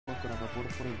por acá por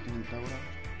el pinita ahora.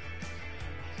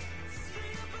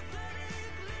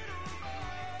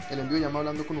 El envío llama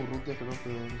hablando con urrutia, creo que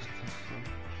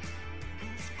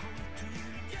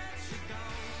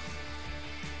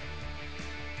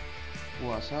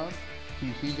WhatsApp,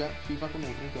 FIFA con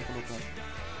urrutia colocar.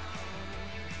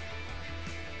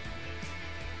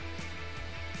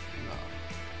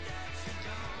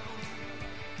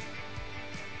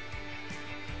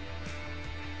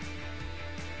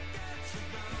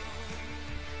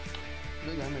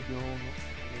 No, ya me metió uno.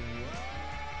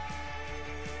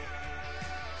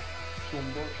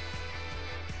 Zumbo.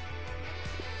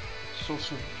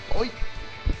 Sosu. ¡Ay!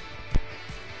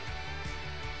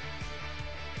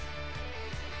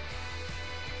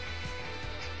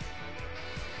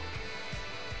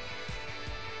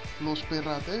 Los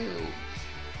perrateos.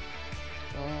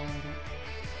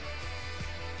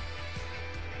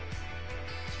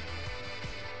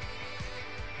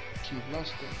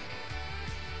 Chiblaste.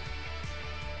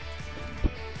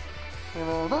 Se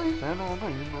lo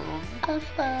doy, nunca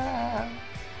está.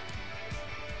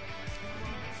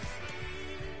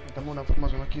 Necesitamos una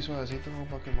formación aquí suavecita, ¿no?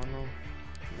 Para que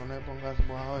no me pongas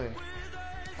bajo de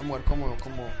a mover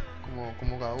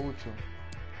como gaucho.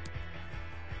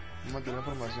 Vamos a tener la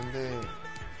formación de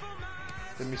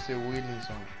Mr.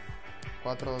 Williamson.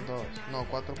 4-2-2. No,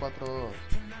 4-4-2.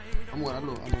 Vamos a jugar a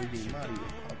lo Di Mario,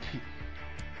 papi.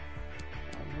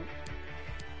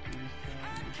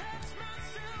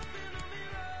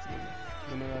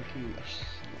 Yo me veo aquí. No.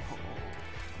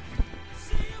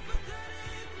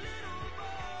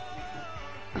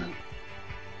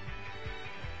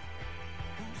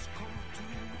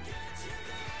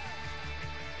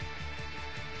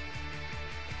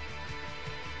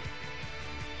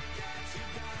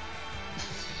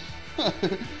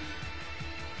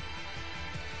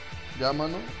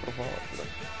 Llámanos, por favor.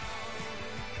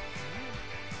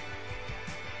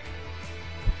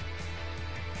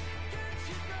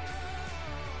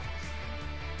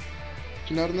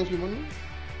 ¿Quién abre su mano?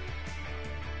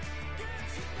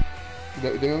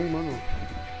 Deme mi mano.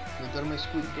 Meterme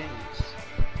Squid Games.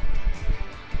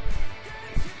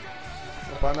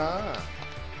 No para nada.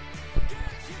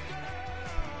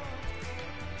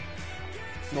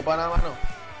 No para nada, mano.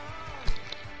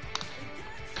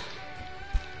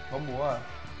 ¿Cómo va?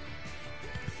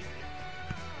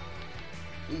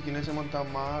 ¿Y quién es ese man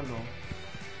tan malo?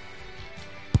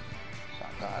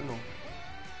 Sácalo.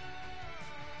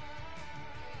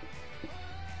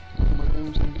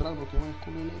 Un central porque me es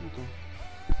culo lento.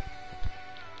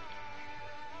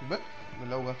 Ve, ve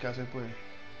la jugada que hace pues.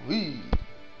 Uy.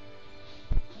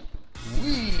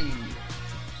 Uy.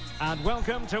 And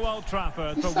welcome to Old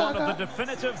Trafford for one of the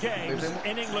definitive games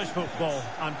in English football.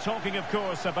 I'm talking, of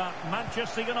course, about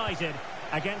Manchester United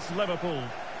against Liverpool.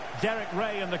 Derek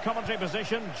Ray in the commentary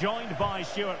position, joined by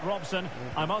Stuart Robson.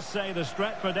 I must say the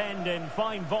Stretford end in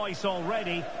fine voice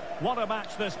already. What a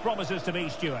match this promises to be,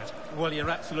 Stuart. Well, you're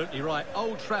absolutely right.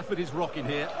 Old Trafford is rocking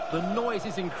here. The noise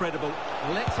is incredible.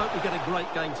 Let's hope we get a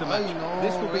great game to match.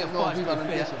 This will be a feisty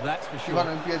affair, that's for sure.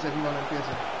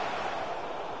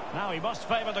 Now he must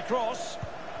favour the cross.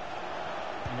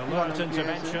 An alert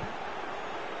intervention.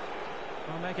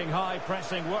 Well, making high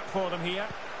pressing work for them here.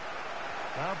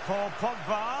 Now Paul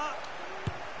Pogba.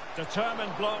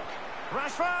 Determined block.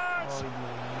 Rashford!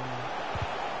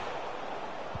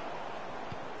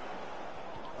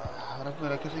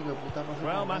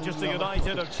 Well, Manchester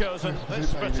United have chosen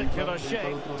this particular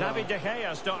shape. David De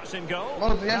Gea starts in goal.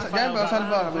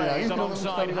 Rafael plays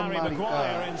alongside Harry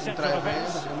Maguire in central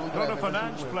defence. Bruno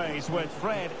Fernandes plays with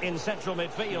Fred in central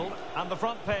midfield. And the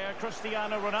front pair,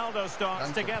 Cristiano Ronaldo,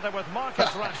 starts together with Marcus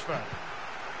Rashford.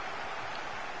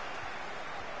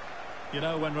 You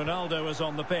know, when Ronaldo is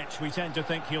on the pitch, we tend to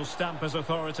think he'll stamp his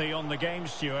authority on the game,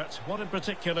 Stuart. What in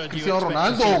particular do you expect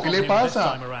to see from him this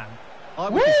time around? I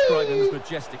would describe him as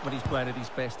majestic when he's playing at his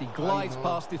best. He glides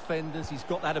past defenders. He's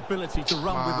got that ability to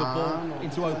run with the ball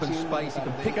into open space. He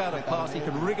can pick out a pass. He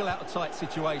can wriggle out of tight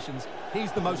situations.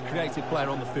 He's the most creative player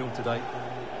on the field today.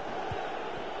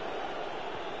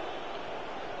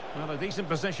 Well, a decent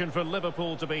position for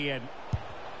Liverpool to be in.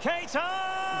 Keita!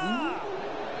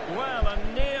 Well, a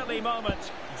nearly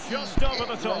moment. Just over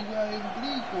the top.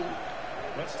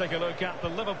 Let's take a look at the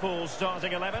Liverpool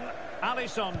starting 11.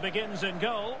 Alisson begins in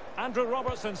goal. Andrew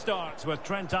Robertson starts with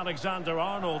Trent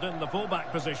Alexander-Arnold in the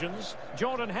fullback positions.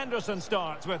 Jordan Henderson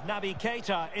starts with Naby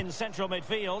Keita in central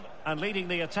midfield. And leading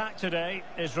the attack today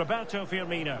is Roberto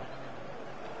Firmino.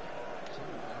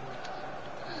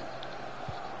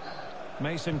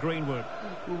 Mason Greenwood.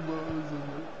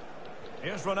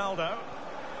 Here's Ronaldo.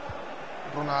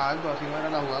 Ronaldo, así no era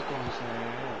la jugada con ese.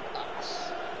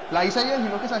 La hice ayer,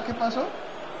 sino que ¿sabes qué pasó?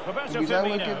 Roberto El visaje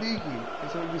Firmino. que Tiki.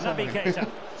 Eso es el visaje. Naby Keita.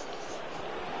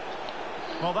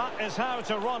 Well, that is how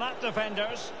to run at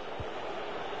defenders.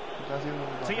 Está haciendo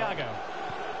un Thiago.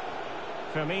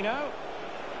 Firmino.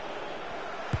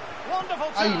 Wonderful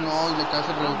Ay, chance. no, y le cae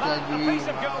ese rebote And that, a allí. piece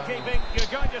of Mano. goalkeeping you're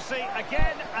going to see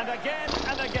again and again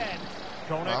and again.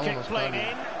 Corner kick Vámonos, played Tony.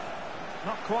 in.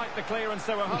 Not quite the clearance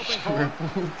they were hoping Hijo de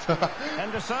for. puta.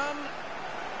 Henderson.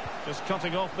 Just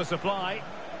cutting off the supply.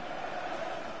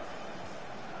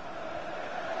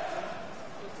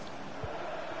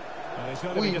 Well, he's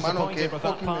going to be Uy, mano, qué disappointed with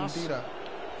that fucking pass. mentira.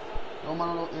 No,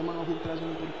 mano, no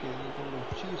filtración porque con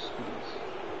los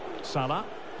chispis. Salah.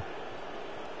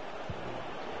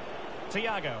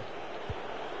 Thiago.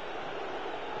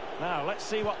 Now, let's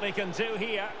see what they can do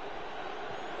here.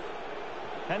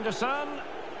 Henderson.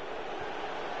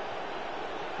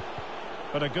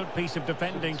 But a good piece of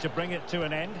defending to bring it to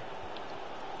an end.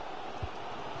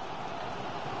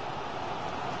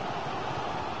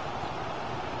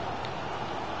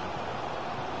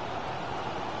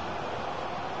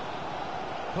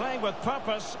 Playing with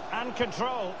purpose and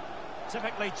control.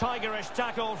 Typically tigerish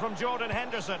tackle from Jordan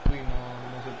Henderson. Uy, no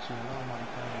decepcionó,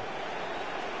 maricón.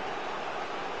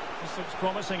 This looks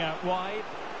promising out wide.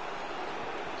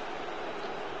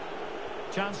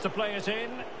 Chance to play it in.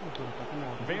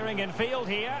 Veering in field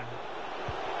here.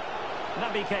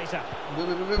 Naby Keita.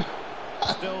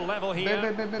 Still level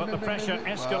here, but the pressure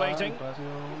escalating.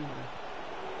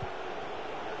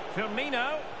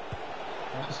 Firmino.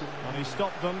 And he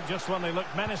stopped them just when they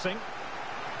looked menacing.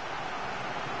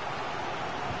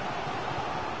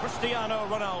 Cristiano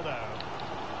Ronaldo.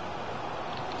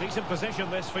 Decent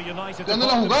position this for United. ¿Dónde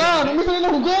la jugada? ¡No me sale la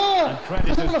jugada! And credit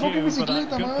 ¡Esa es la is fucking due for that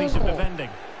bicicleta, good piece of mano! defending.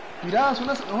 Mirá, hace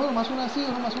una, no, más una así,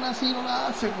 más una así, no la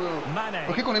hace, weón. Mane.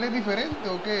 ¿Por qué con él es diferente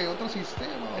o qué? Otro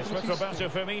sistema, It's otro with Roberto sistema.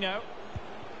 Firmino.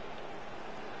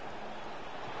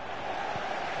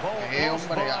 Ball lost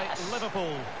Hombre, by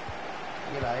Liverpool.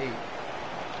 Mira ahí.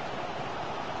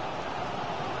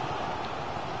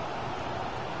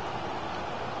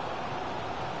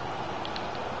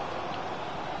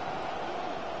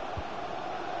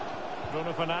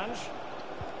 Bruno Fernandes.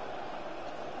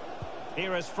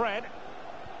 Here is Fred.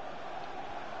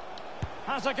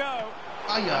 Has a go.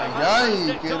 Ay, ay,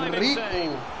 ay, qué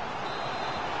rico.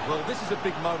 Well, this is a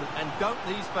big moment, and don't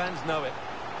these fans know it?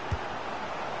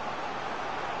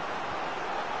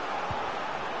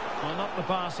 Well, not the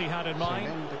pass he had in mind.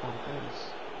 Excelente, Cortés.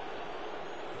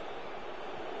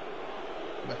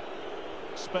 Ve.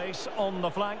 Space on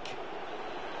the flank.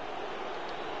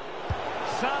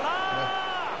 Salah!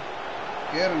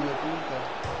 Qué rico, puta.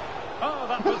 Oh,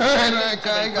 that was No to be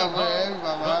caiga, put pues, home,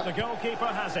 mamá. but the goalkeeper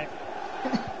has it.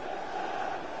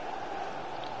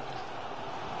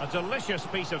 A delicious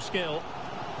piece of skill.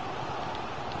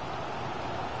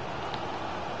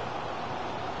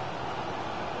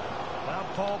 Now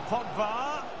Paul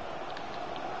Pogba.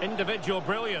 Individual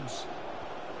brilliance.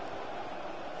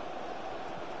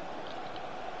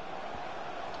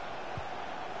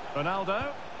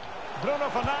 Ronaldo. Bruno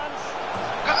Fernandes.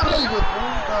 ¡Ay, hijo de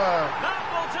puta! That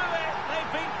will do it.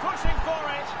 They've been pushing for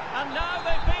it, and now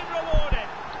they've been rewarded.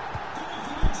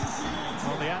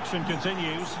 Well, the action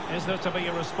continues. Is there to be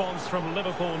a response from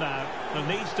Liverpool now? There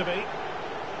needs to be.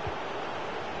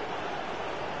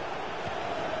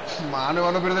 Mano,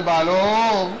 van a perder el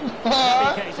balón.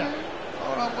 Naby Keita.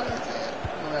 No, no puede ser.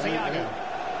 No, ya Thiago.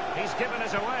 no. He's given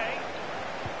it away.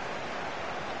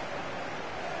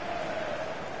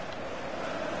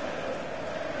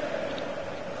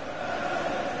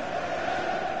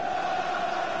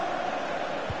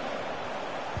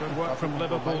 Good work from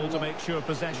Liverpool to make sure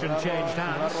possession changed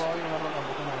hands.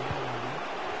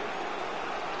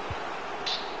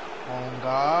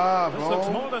 Ponga, This looks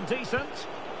bro. more than decent.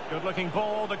 Good looking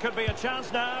ball. There could be a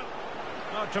chance now.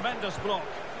 Oh, tremendous block.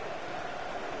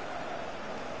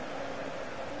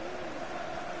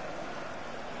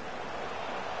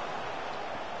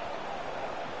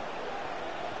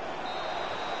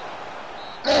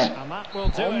 And that will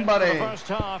do it for the first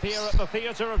half here at the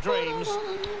Theatre of Dreams.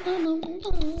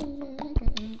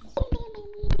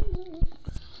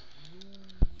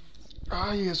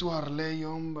 Ay, eso Harley,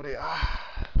 hombre. Ah,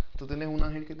 tú tienes un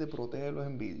ángel que te protege de los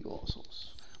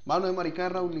envidiosos. Mano de Marica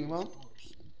Raúl Lima.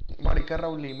 Marica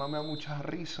Raúl Lima me da mucha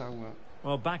risa, weón.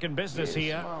 Well, back in business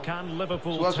here. Wow. Can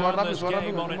Liverpool Suba turn rápido, this suba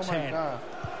game rápido. on its head?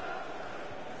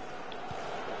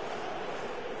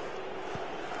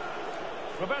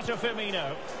 Roberto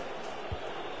Firmino.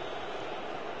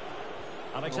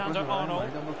 Alexander Arnold.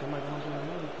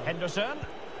 Henderson.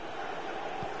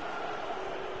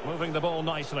 Moving the ball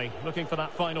nicely, looking for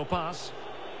that final pass.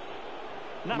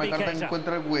 Naby Carta Keita.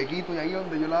 encuentra el huequito y ahí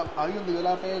donde yo la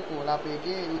peco, la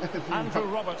pequé. Andrew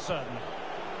Robertson.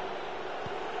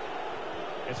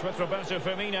 It's with Roberto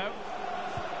Firmino.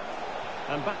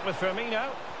 And back with Firmino.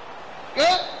 ¿Qué?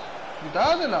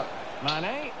 Quitásela.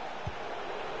 Mane.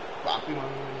 Papi, man.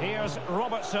 Here's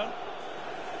Robertson.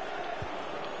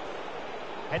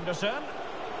 Henderson.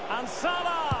 And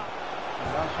Salah.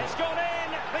 It's gone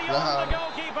in beyond the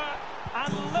goalkeeper.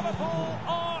 And Liverpool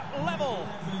are level.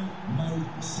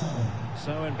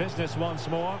 So in business once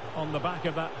more on the back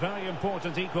of that very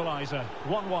important equaliser.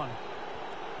 1-1.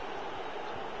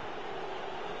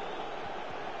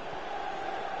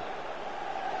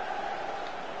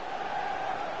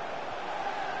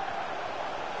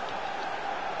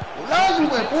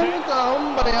 Puta,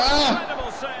 hombre,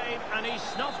 Incredible save, and he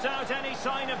snuffed out any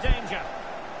sign of danger.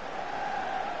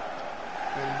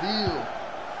 Vendido.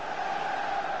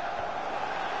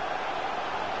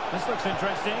 This looks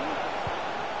interesting.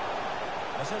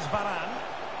 This is Varane.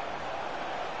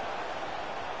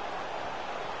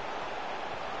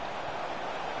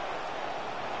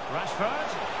 Rashford.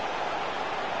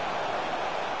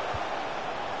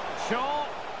 Shaw.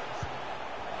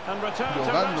 And return to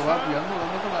Jugando, papi, Rashford.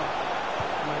 jugando con la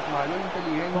mayor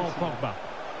inteligencia. Paul Pogba.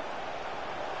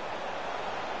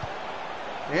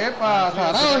 Epa,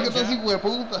 Sarabia, que está así,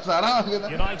 hueputa, Sarabia,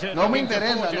 que está... United No me looking to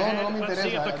interesa, forge ahead. no me Let's see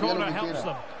interesa, if the haz lo corner que helps quiera.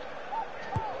 them.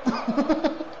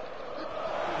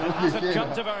 Lo It que hasn't come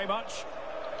quiera. to very much.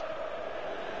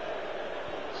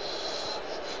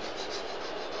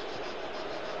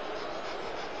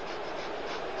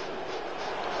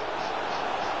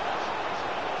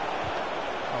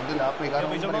 ¿A dónde le va a pegar, He'll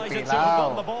be hombre, delighted to have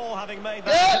won the pelado? ball, having made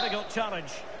that difficult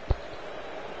challenge.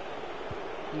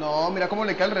 No, mira cómo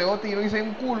le cae el rebote y no hice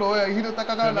un culo, ahí sí no está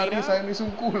cagado la risa, no hizo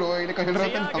un culo, y le cayó el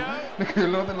rebote le cayó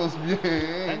el rebote en los pies.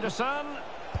 Henderson.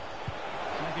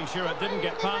 Making sure it didn't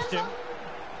get past him.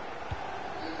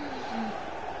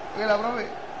 Mira, profe.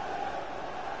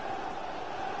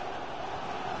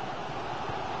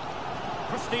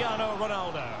 Cristiano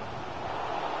Ronaldo.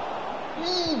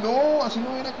 No, así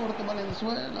no era corto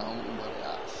Valenzuela, hombre.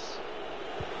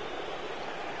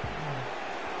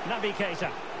 Naby Keita.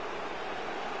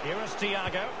 Here is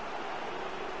Thiago.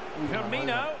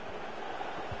 Firmino.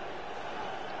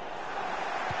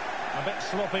 A bit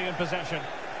sloppy in possession.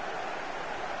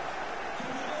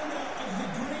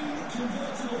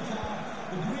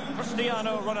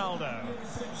 Cristiano Ronaldo.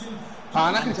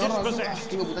 Ana, Cristiano Ronaldo,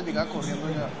 tío, puta, llegaba corriendo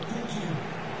ya.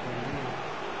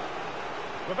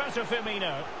 Roberto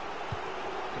Firmino.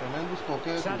 Tremendos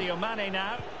coquetos. Sadio Mane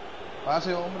now.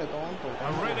 Pase, hombre, tonto.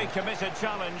 A really committed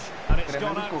challenge, and it's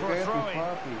gone Tremendos out for a coquetos, throw-in.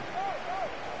 papi.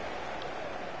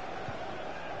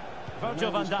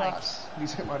 Virgil van Dijk. Pas,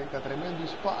 dice Marica,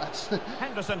 tremendos pas.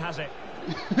 Henderson has it.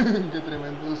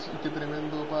 qué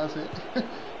tremendo pase.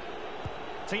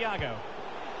 Thiago.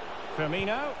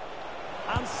 Firmino.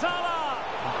 And Salah.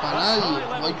 Pa' nadie,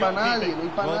 no hay pa' nadie, no hay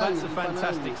pa' Well, nadie. that's a no hay pa'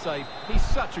 fantastic nadie. save. He's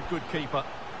such a good keeper.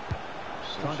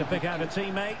 Trying to pick out a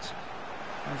teammate.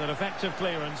 And an effective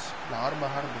clearance. La barba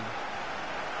Harden.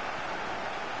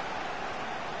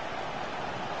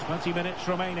 20 minutes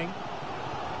remaining.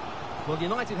 Well,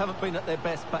 United haven't been at their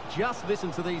best, but just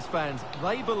listen to these fans.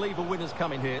 They believe a winner's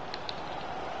coming here.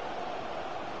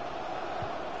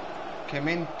 ¡Qué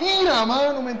mentira,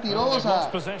 mano! Well, they've ¡Mentirosa!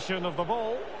 lost possession of the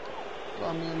ball.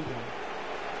 Toda mierda.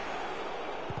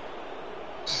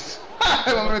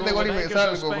 Vamos a meter gol y me Ball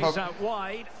salgo, space papi. out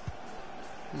wide.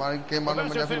 Mal, qué mano me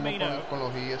Roberto ya firmó Firmino. con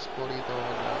los eSports y todo,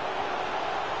 ¿verdad?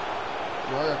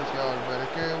 Yo había que se iba a volver. Es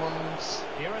que vamos,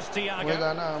 Here is juega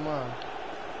Thiago. nada más.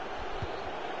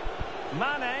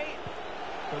 Mane.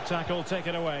 Good tackle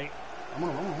taken away.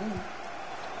 Vámonos, vámonos, vámonos.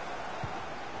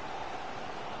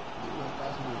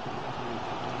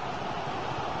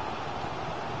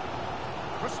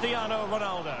 Cristiano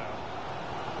Ronaldo.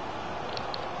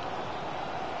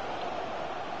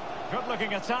 Good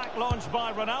looking attack launched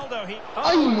by Ronaldo.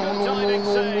 ¡Ay, no, no, good no, no, diving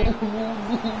no, save. no,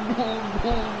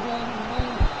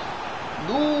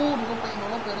 no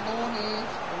lo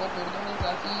perdones,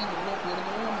 así, no lo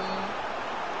perdones.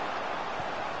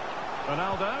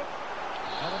 Ronaldo.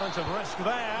 Element of risk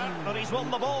there, but he's won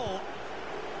the ball.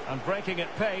 And breaking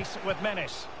at pace with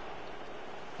menace.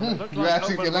 It looked Iba a like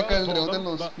decir open que la road cae el for rebote them, en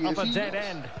los but up a dead piecillos.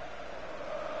 end.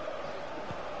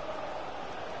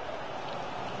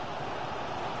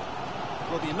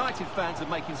 Well, the United fans are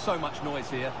making so much noise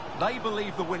here. They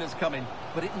believe the winner's coming,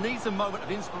 but it needs a moment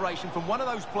of inspiration from one of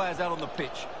those players out on the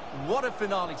pitch. What a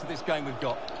finale to this game we've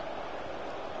got.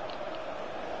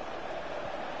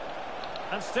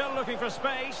 And still looking for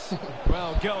space.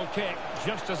 Well, goal kick,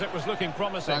 just as it was looking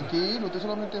promising. Tranquilo, usted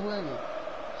solamente juegue.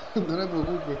 No te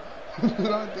preocupes.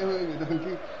 Solamente juegue,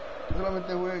 tranquilo.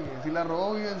 Solamente juegue. Si la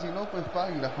robó bien, si no, pues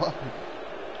pague la pague.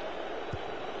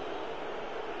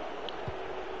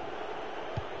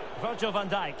 Virgil van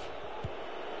Dijk.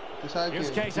 Usted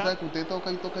sabe que usted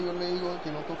toca y toca, yo le digo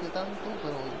que no toque tanto,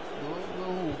 pero yo voy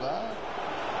a jugar.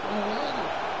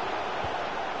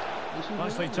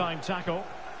 Nicely timed tackle.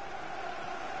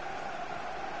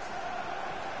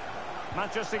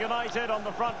 Manchester United on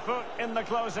the front foot in the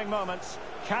closing moments.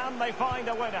 Can they find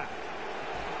a winner?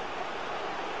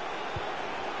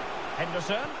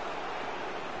 Henderson.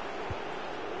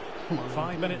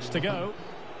 5 minutes to go.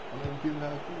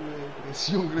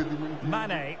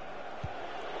 Mane.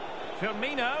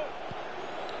 Firmino.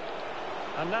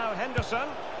 And now Henderson.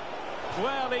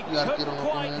 Well, he couldn't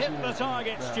quite hit the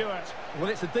target, Stuart. Well,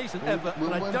 it's a decent effort,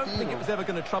 but I don't think it was ever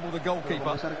going to trouble the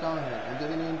goalkeeper.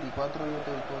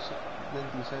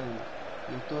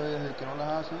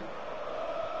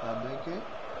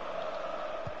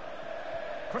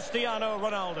 Cristiano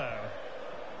Ronaldo.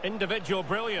 Individual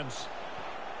brilliance.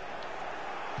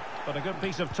 But a good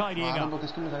piece of tidying up.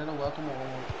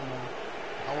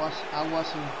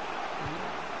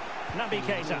 Naby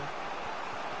Keita.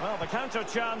 Well, the counter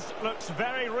chance looks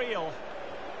very real.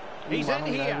 He's in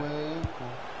here.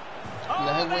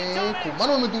 Oh, they've done it! They've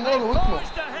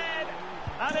forged ahead,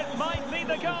 and it might be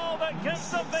the goal that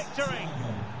gives them victory.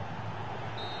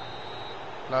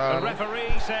 The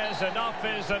referee says enough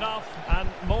is enough, and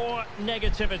more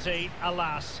negativity,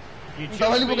 alas. You just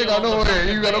feel the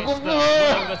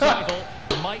title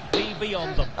might be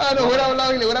beyond them. Ah, no hubiera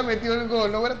hablado y le hubiera metido el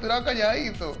gol, no hubiera tirado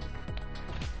calladito.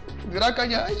 Hubiera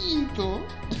calladito.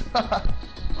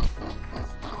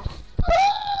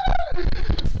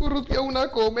 Urrutia una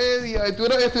comedia.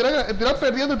 Estuvieras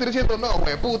perdiendo, estoy diciendo, no,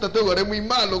 güey, puta, este jugador es muy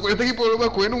malo. Con este equipo no me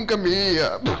jugué nunca en mi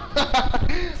vida.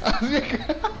 Así es que.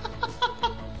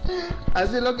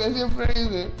 Así es lo que siempre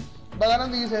dice. Va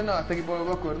ganando y dice, no, este equipo no me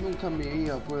va a coger nunca en mi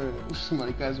vida, pues. Uy,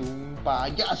 marica, es un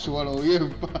payaso a lo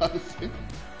bien, parce.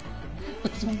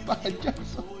 Es un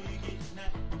payaso.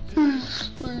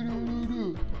 Ay, no.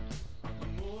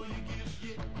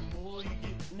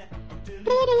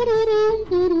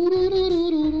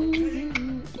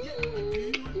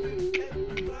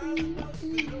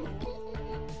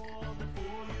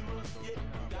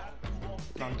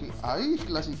 Tranqui. Ay,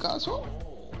 clasicazo.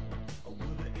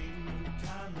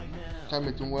 Ya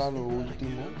metí un gol a lo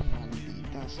último.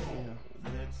 Maldita sea.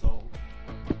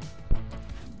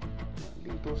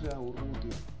 Maldito sea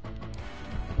Urrutia.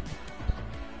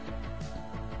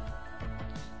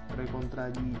 Contra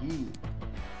GG.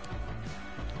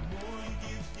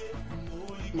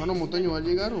 Mano Montaño va a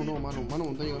llegar o no, mano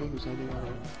Montaño va a empezar a llegar.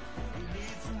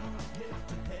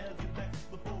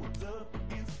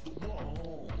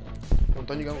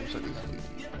 Montaño vamos a salir.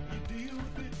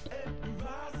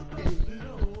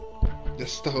 Ya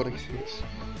está ahora que sí es.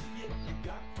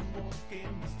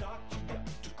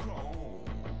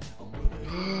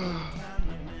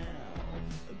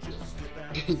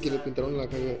 Que le pintaron la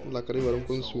cara y varón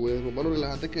con su ego. Mano,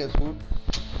 relájate que eso.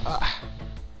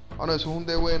 Bueno, eso es un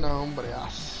de buena, hombre.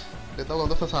 Le está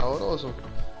jugando hasta sabroso.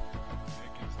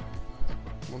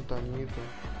 Montañito.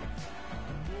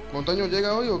 ¿Montaño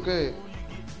llega hoy o qué?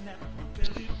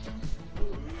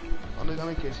 Bueno,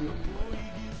 dígame que sí.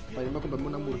 Para irme a comprarme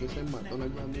una hamburguesa en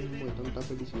McDonald's ya mismo de tanta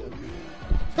felicidad.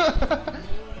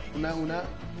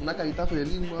 una carita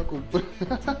feliz me voy a comprar.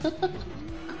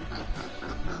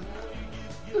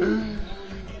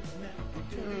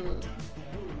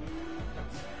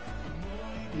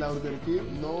 La Burger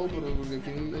King, no, pero Burger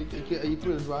King hay que ir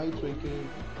por el right, hay que.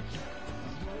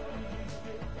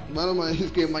 Mano, me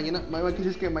dices que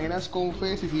mañana es con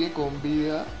fe si sigue con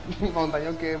vida.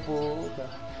 Montaño, que puta.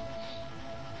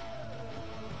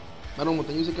 Mano,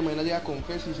 Montaño dice que mañana llega con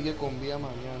fe si sigue con vida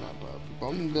mañana, papi.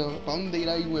 ¿Pa' dónde ir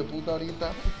ahí, hueputa,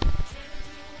 ahorita?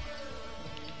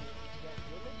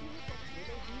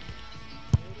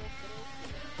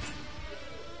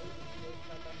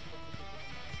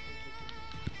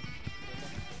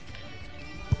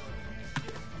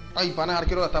 Ay, pana,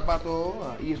 arquero la tapa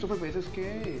todo. Y estos FPS es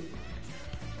que.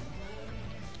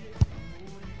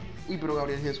 Uy, pero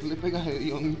Gabriel Jesús le pega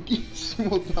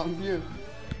hedionquísimo también.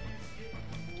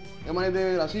 El man es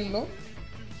de Brasil, ¿no?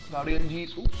 Gabriel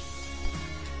Jesús.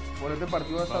 Por este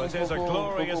partido va a estar Well, it is a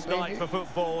glorious night for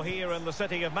football here in the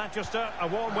city of Manchester. A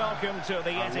warm welcome to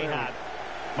the Etihad.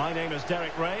 My name is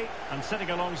Derek Ray, and sitting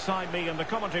alongside me in the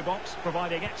commentary box,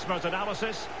 providing expert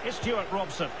analysis, is Stuart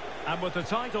Robson. And with the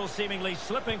title seemingly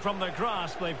slipping from their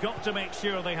grasp, they've got to make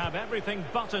sure they have everything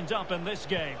buttoned up in this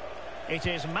game. It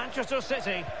is Manchester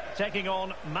City taking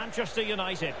on Manchester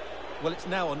United. Well, it's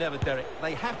now or never, Derek.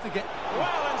 They have to get...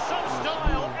 Well, in some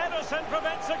style, Ederson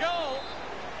prevents a goal.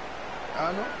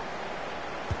 Ah, no.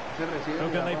 Who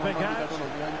can they pick out?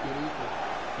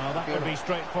 Well, that would be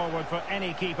straightforward for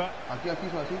any keeper.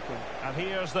 And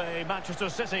here's the Manchester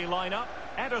City lineup.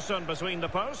 Ederson between the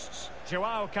posts.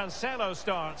 Joao Cancelo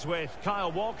starts with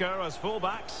Kyle Walker as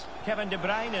fullbacks. Kevin De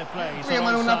Bruyne plays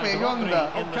alongside Rodri.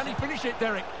 Oh, can he finish it,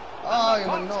 Derek? Ay,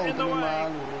 in the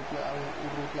way. Urrutia.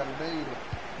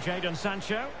 Jadon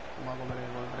Sancho.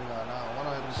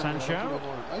 Sancho.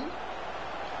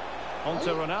 On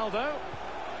to Ronaldo.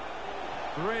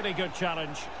 Really good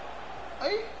challenge.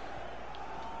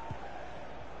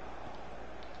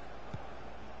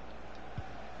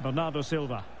 Bernardo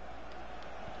Silva.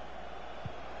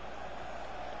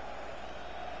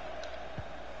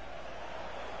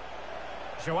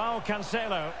 Joao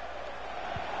Cancelo.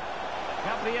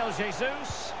 Gabriel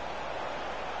Jesus.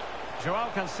 Joao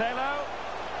Cancelo.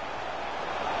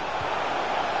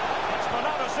 It's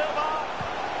Bernardo Silva.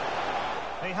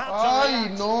 He had to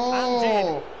react and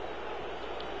did.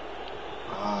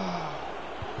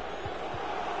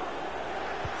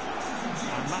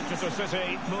 And Manchester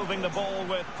City moving the ball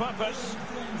with purpose.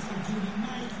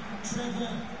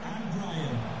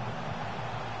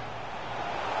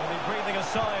 Will be breathing a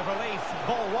sigh of relief.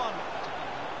 Ball one.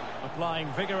 Applying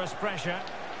vigorous pressure.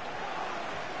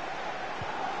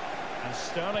 And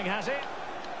Sterling has it.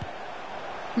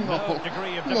 No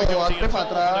degree of difficulty at all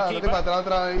for the keeper.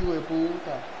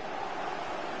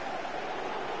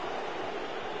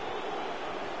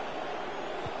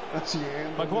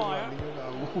 Maguire.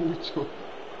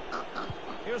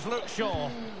 Here's Luke Shaw.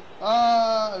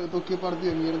 Ah, qué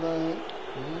partido de mierda.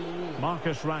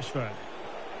 Marcus Rashford.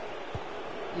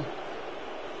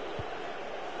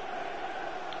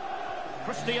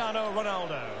 Cristiano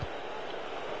Ronaldo.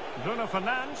 Bruno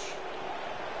Fernandes.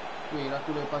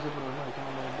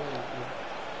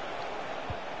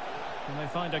 Can they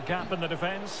find a gap in the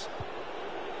defence?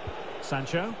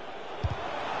 Sancho.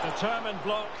 Determined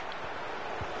block.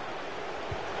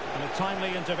 And a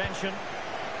timely intervention.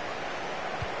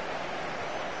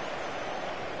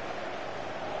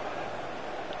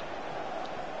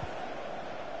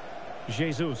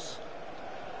 Jesus.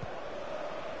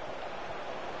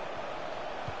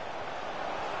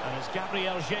 And it's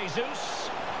Gabriel Jesus.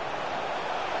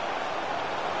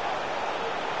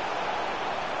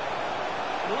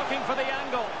 Looking for the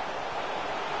angle.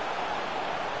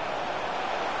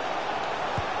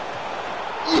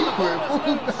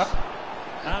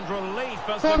 And relief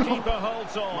as the keeper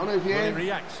holds on. Well, he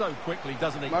reacts so quickly,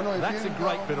 doesn't he? That's a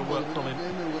great bit of work from him.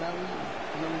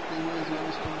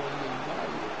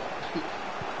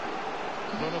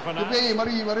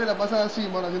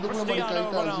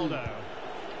 Cristiano Ronaldo.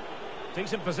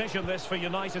 Decent position this for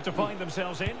United to find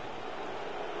themselves in.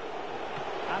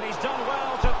 And he's done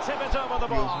well to tip it over the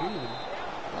bar.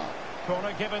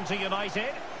 Corner given to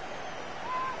United.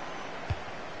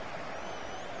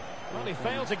 Well, he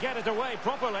failed to get it away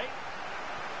properly.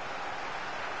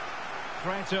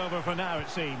 Threat over for now, it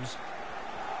seems.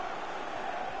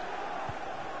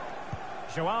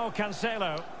 Joao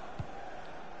Cancelo.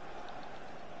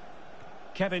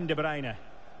 Kevin De Bruyne.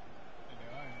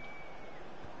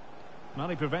 Well,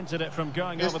 he prevented it from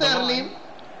going over the line.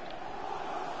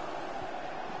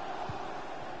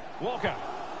 Walker.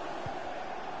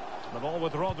 The ball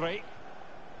with Rodri.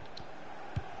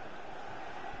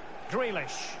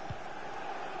 Grealish.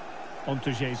 On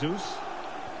to Jesus.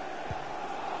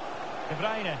 De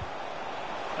Bruyne.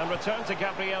 And return to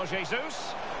Gabriel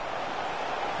Jesus.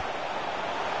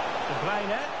 De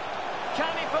Bruyne.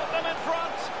 Can he put them in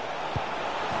front?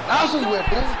 Changes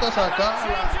the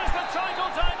title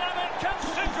dynamic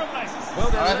considerably. Well,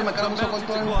 ahora se me queda mucho con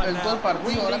todo el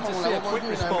partido, ahora como la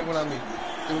hago con a mí.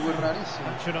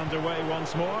 Action underway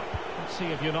once more. Let's see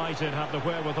if United have the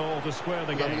wherewithal to square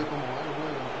the game.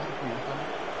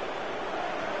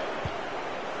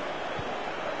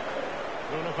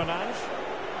 Bruno Fernandes.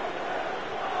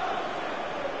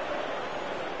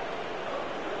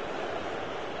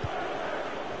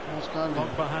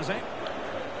 Pogba has it.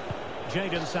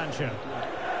 Jadon Sancho.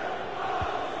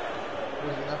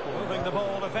 Moving the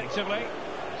ball effectively.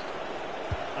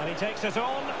 And he takes it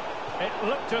on. It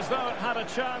looked as though it had a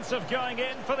chance of going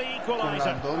in for the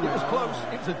equaliser. It was close.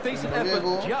 It was a decent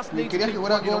effort. Just needs to keep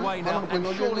plugging away now, and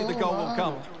surely the goal will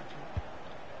come.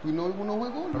 Y no, no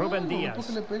juego, Rubén Díaz.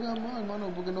 porque le pega mal,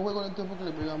 mano, porque no juego entonces porque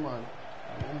le pega mal.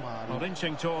 Well,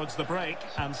 inching towards the break,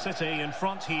 and City in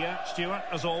front here. Stuart,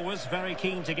 as always, very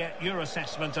keen to get your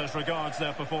assessment as regards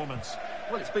their performance.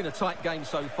 Well, it's been a tight game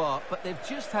so far, but they've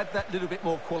just had that little bit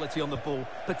more quality on the ball,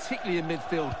 particularly in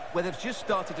midfield, where they've just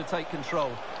started to take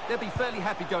control. They'll be fairly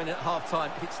happy going at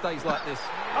half-time if it stays like this.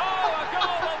 Oh, a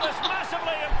goal on this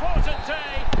massively important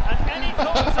day, and any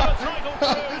thoughts of a title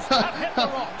cruise have hit the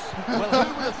rocks. Well,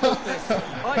 who would have thought this?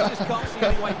 I just can't see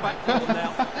any way back for them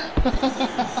now.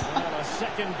 Well, a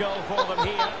second goal for them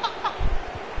here.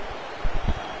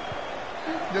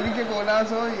 Yo vi que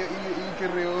golazo y que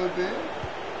rebote.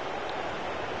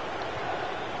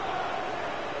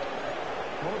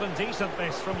 More than decent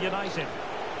this from United.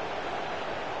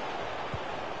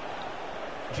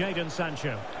 Jadon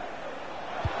Sancho.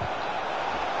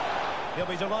 He'll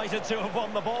be delighted to have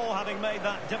won the ball, having made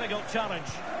that difficult challenge.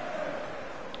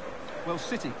 Well,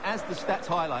 City, as the stats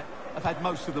highlight, have had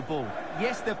most of the ball.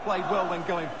 Yes, they've played well when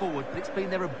going forward, but it's been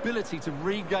their ability to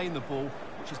regain the ball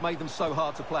which has made them so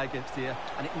hard to play against here,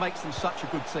 and it makes them such a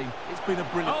good team. It's been a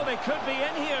brilliant... Oh, they could be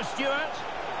in here, Stuart.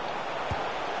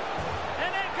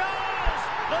 In it goes!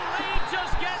 The lead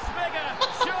just gets bigger.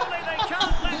 Surely they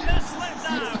can't let this slip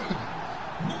now.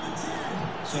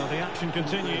 So the action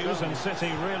continues, and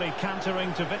City really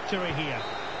cantering to victory here.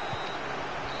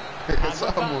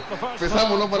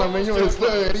 Empezamos, los panameños, esto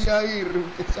debería ir,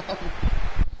 empezamos.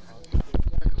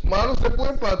 Mano, usted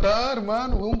puede empatar,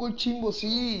 mano, un gol chimbo,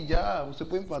 sí, ya, usted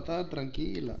puede empatar,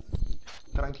 tranquila.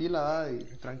 Tranquila, Daddy,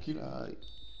 tranquila, Daddy.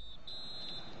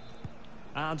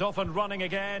 And off and running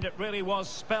again, it really was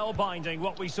spellbinding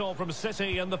what we saw from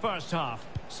City in the first half.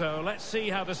 So let's see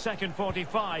how the second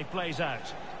 45 plays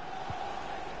out.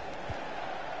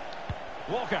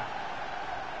 Walker.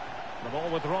 The ball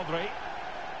with Rodri.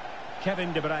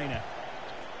 Kevin De Bruyne.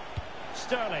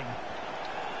 Sterling.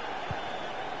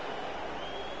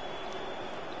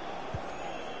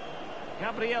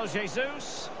 Gabriel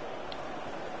Jesus.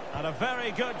 And a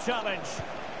very good challenge.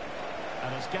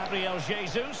 And it's Gabriel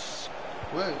Jesus.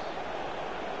 Wait.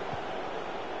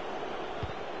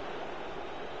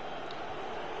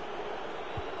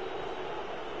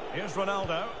 Here's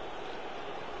Ronaldo.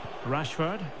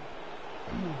 Rashford.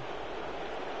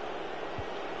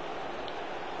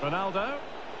 Ronaldo.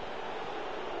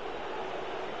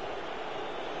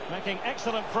 Making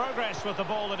excellent progress with the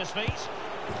ball at his feet.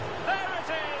 There it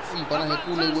is! A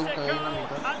fantastic goal,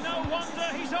 and no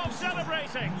wonder he's off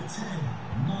celebrating.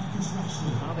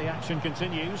 Well, the action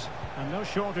continues, and no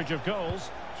shortage of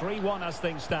goals. 3-1 as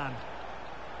things stand.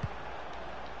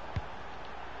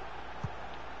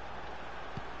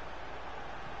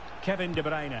 Kevin De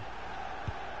Bruyne.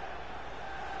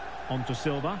 On to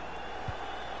Silva.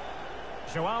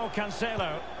 Joao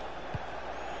Cancelo.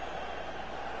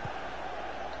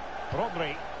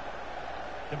 Rodri.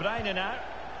 De Bruyne now.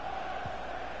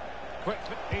 Quick,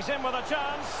 he's in with a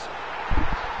chance.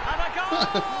 And a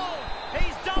goal!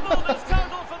 He's doubled his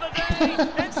total for the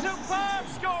day in superb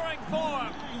scoring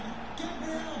form.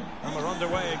 And we're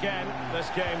underway again. This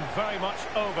game very much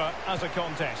over as a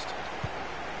contest.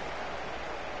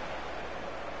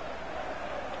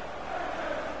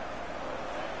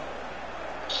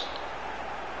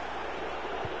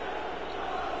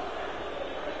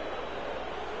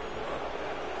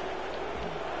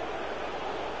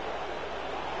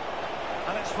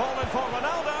 And it's fallen for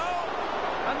Ronaldo,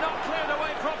 and not cleared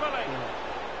away properly.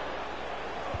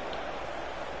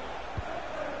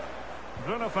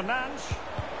 Bruno Fernandes,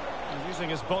 using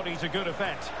his body to good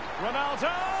effect.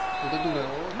 Ronaldo!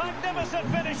 Magnificent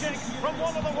finishing from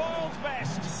one of the world's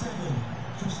best.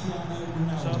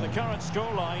 So the current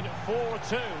scoreline,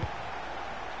 4-2.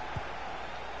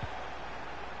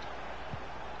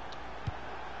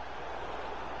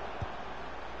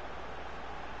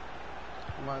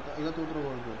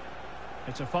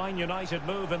 It's a fine United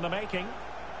move in the making.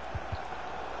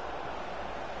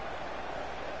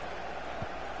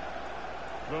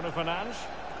 Bruno Fernandes.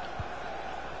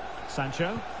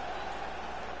 Sancho.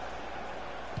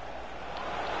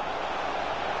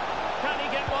 Can he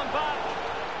get one back?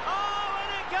 Oh,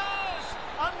 and it goes!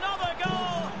 Another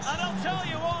goal! And I'll tell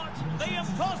you what, the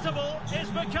impossible is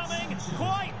becoming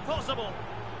quite possible.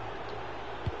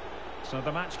 So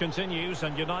the match continues,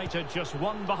 and United just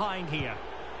one behind here.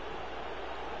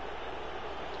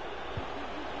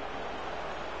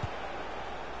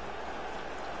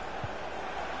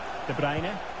 De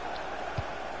Bruyne.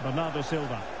 Bernardo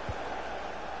Silva.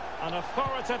 An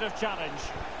authoritative challenge.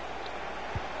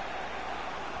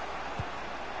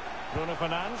 Bruno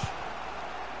Fernandes.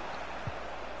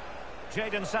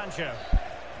 Jadon Sancho.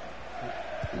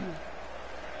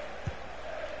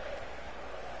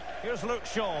 Here's Luke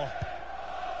Shaw.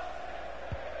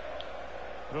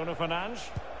 Bruno Fernandes.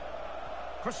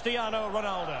 Cristiano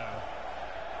Ronaldo.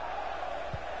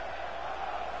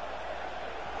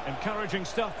 Encouraging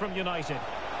stuff from United.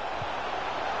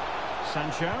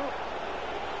 Sancho.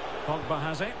 Pogba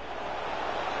has it.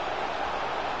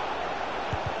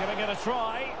 Giving it a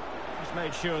try. He's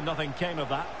made sure nothing came of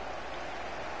that.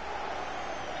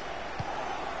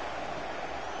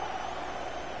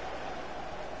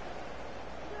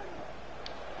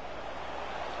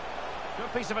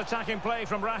 Good piece of attacking play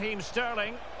from Raheem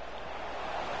Sterling.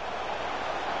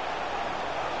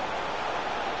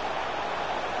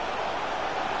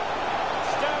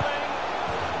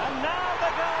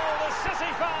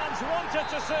 Fans wanted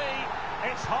to see.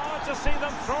 It's hard to see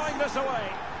them throwing this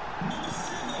away.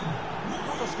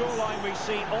 Not the scoreline we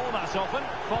see all that often.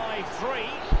 5-3.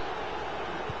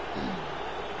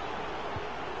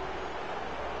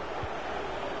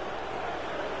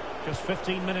 Just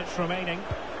 15 minutes remaining.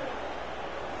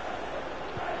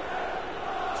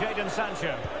 Jadon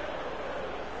Sancho.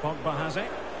 Pogba has it.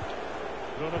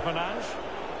 Bruno Fernandes.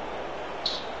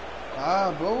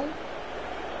 Ah, bro.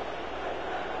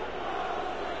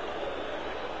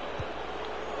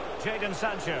 Jadon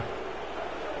Sancho.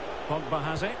 Pogba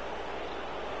has it.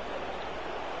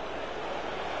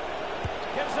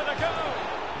 Gives it a go.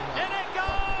 In it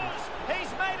goes!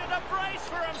 He's made it a brace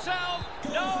for himself.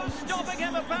 No stopping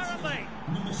him, apparently.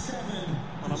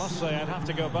 Well, I must say, I'd have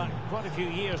to go back quite a few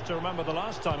years to remember the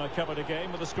last time I covered a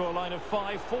game with a scoreline of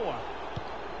 5-4.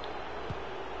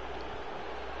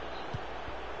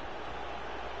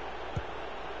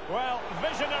 Well,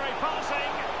 visionary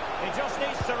passing. He just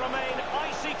needs to remain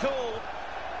icy cool.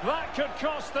 That could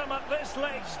cost them at this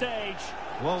late stage.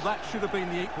 Well, that should have been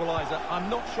the equaliser.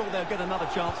 I'm not sure they'll get another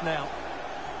chance now.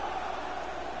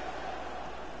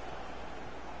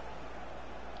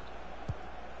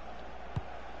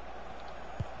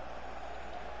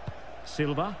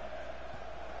 Silva.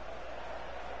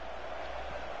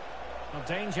 A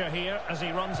danger here as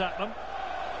he runs at them.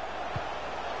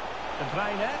 De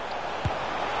Bruyne.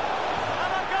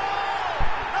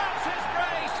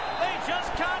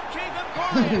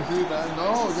 Sí, no,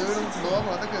 no,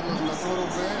 acuérdate que no es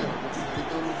europeo.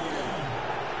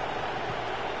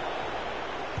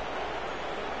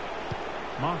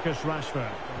 Marcus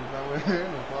Rashford.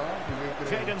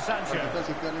 Jadon Sancho.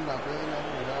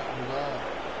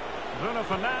 Bruno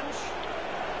Fernandes.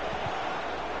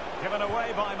 Given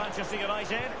away by Manchester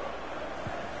United.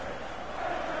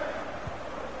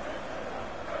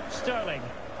 Sterling.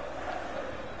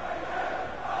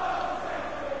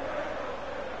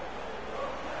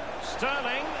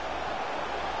 Sterling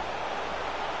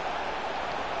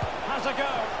has a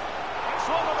go. It's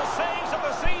one of the saves of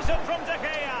the season from De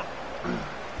Gea.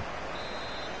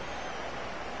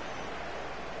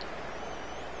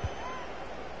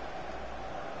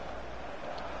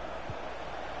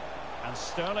 And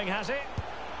Sterling has it.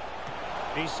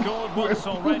 He scored once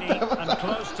already and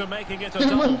close to making it a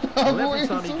double. Well, every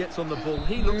time he gets on the ball,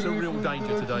 he looks a real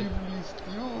danger today.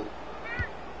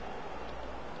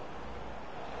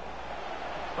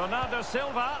 Bernardo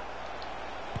Silva.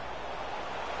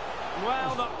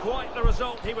 Well, not quite the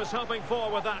result he was hoping for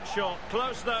with that shot.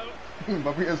 Close though.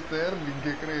 Papi, Sterling,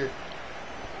 ¿qué cree?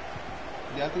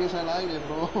 Ya tienes al aire,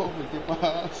 bro. ¿Qué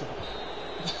pasa?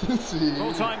 Sí.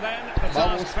 Full time then. The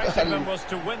task facing them was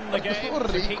to win the game,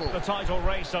 to keep the title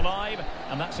race alive,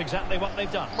 and that's exactly what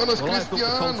they've done. Bueno, Well, I thought the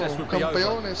contest would be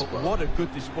over, but what a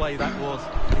good display that was.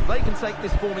 If they can take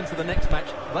this form into the next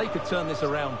match, they could turn this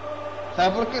around.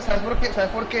 ¿Sabes por qué? ¿Sabes por qué?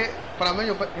 ¿Sabes por qué? Para mí,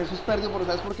 Jesús perdió, pero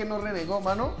 ¿sabes por qué no renegó,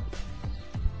 mano?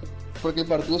 Porque el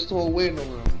partido estuvo bueno,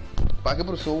 weón. ¿Para qué?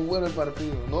 Pero estuvo bueno el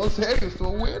partido. No, en serio,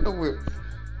 estuvo bueno, weón.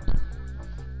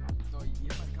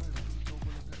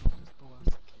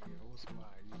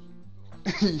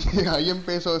 Y ahí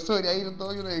empezó, esto debería ir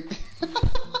todo yo le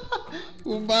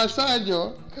un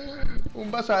vasallo,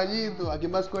 un vasallito. ¿A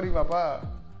quién va a escoger, papá?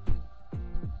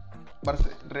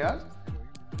 ¿Real?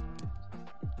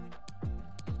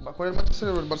 ¿Va a jugar el Manchester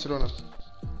o el Barcelona?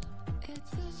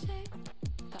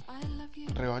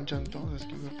 Revancha entonces,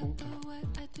 qué de puta.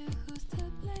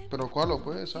 ¿Pero cuál lo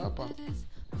puede, Zapa?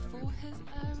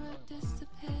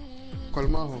 ¿Cuál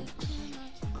majo?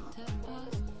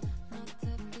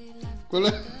 ¿Cuál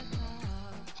es?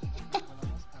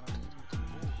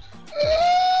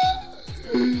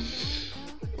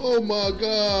 Oh my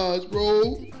gosh,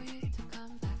 bro.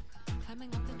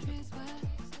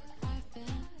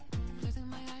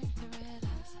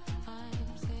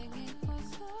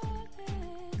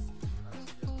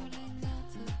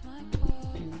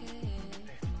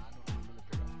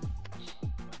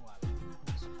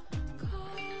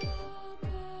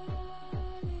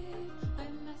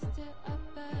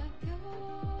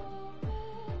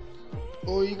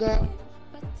 Oiga,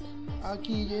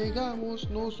 aquí llegamos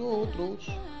nosotros,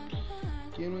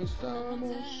 que no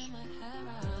estábamos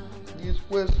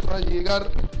dispuestos a llegar.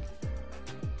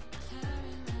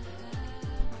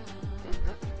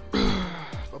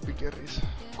 Papi, qué risa.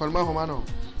 ¿Cuál más, mano?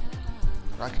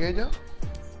 ¿Aquella?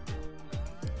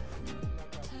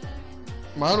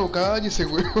 Mano, cállese,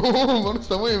 huevón. Mano,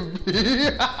 estamos en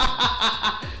vivo.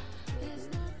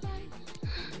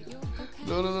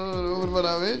 No,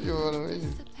 para bello.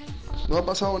 No ha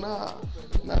pasado nada.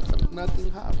 Nothing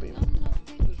happened.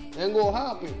 Tengo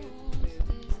happy.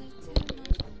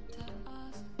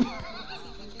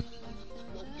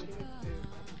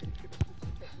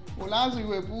 Golazo,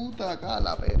 hijo de puta, acá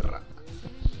la perra.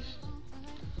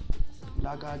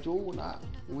 La cachona.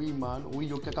 Uy, mano. Uy,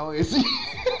 ¿yo qué acabo de decir?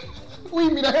 Uy,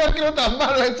 mira el arquero tan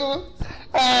malo eso.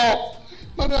 Oh,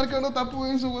 mano, el arquero no tapó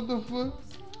eso, what the fuck.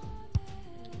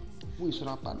 Uy, es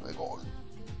una palo de gol.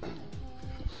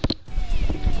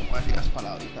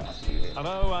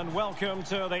 Hello and welcome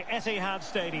to the Etihad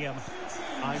Stadium.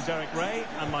 I'm Derek Ray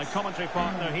and my commentary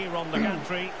partner here on the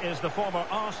gantry is the former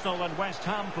Arsenal and West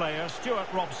Ham player Stuart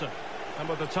Robson. And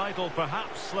with the title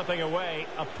perhaps slipping away,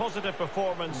 a positive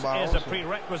performance is a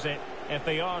prerequisite if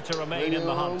they are to remain in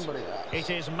the hunt. It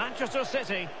is Manchester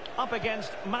City up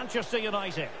against Manchester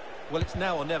United. Well, it's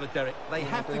now or never, Derek. They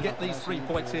have to get these 3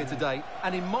 points here today.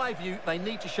 And in my view, they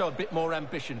need to show a bit more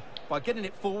ambition by getting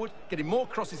it forward, getting more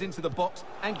crosses into the box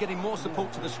and getting more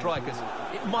support to the strikers.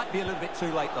 It might be a little bit too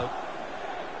late, though.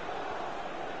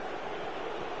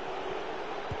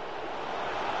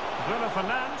 Bruno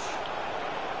Fernandes.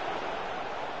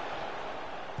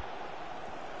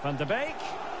 Van de Beek.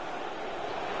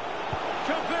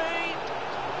 Could be.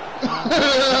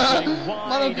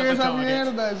 Mano, que esa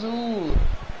mierda, Jesús.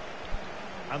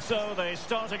 And so the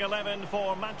starting 11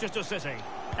 for Manchester City.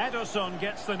 Ederson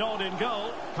gets the nod in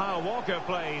goal. Kyle Walker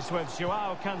plays with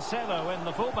Joao Cancelo in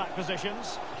the fullback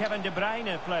positions. Kevin De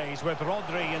Bruyne plays with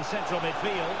Rodri in central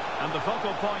midfield. And the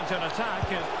focal point in attack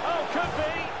is... Oh, could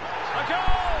be! A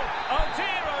goal! Oh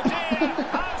dear!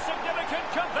 How significant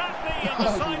could that be in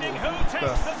deciding who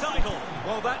takes the title?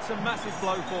 Well, that's a massive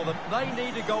blow for them. They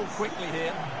need a goal quickly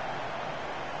here.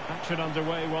 Action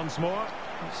underway once more.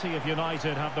 Let's see if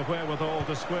United have the wherewithal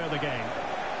to square the game.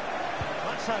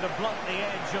 That's how to blunt the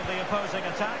edge of the opposing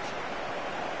attack.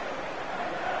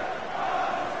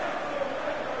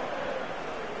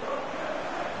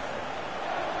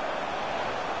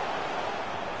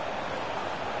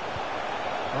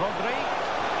 Rodri.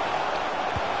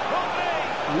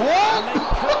 What? And they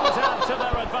comes out to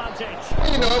their advantage.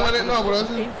 No, por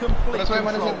eso me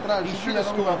parece entrar. He Sí, should ya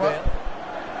have no, scored papá. there.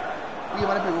 Uy,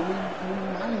 vale, pegó muy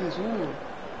mal, Jesús.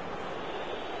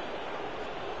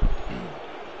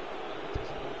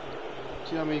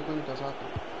 Sí, ya me di cuenta, exacto.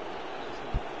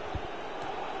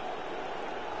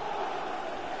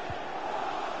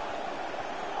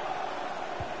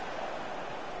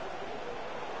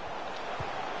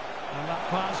 And that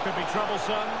pass could be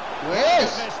troublesome.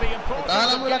 Pues, Goodness, the importance estás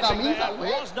jalando of la getting camisa, there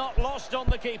güey. was not lost on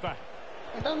the keeper.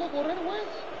 Está dando a correr, güey.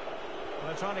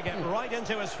 They're trying to get right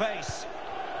into his face.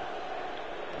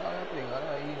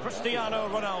 Cristiano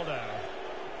Ronaldo.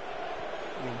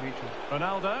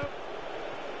 Ronaldo.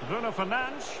 Bruno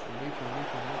Fernandes.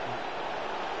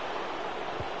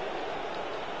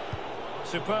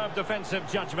 Superb defensive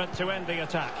judgment to end the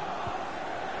attack.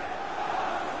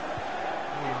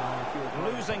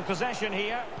 Losing possession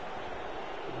here.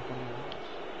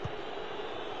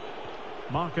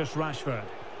 Marcus Rashford.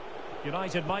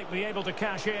 United might be able to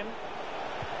cash in.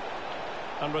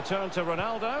 And return to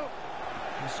Ronaldo.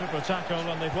 A super tackle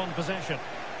and they've won possession.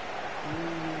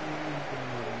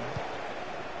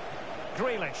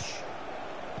 Grealish.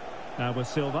 Now with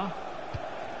Silva.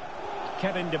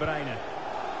 Kevin De Bruyne.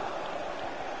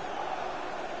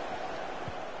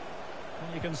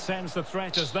 Well, you can sense the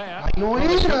threat is there. No Well,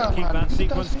 they era, couldn't keep that maldita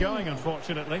sequence sea. going,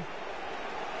 unfortunately.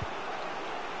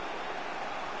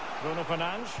 Bruno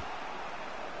Fernandes.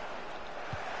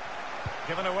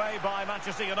 Given away by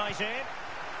Manchester United.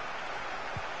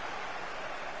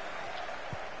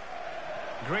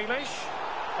 Grealish.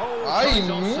 Oh, Ay,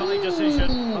 tight offside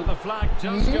decision, but the flag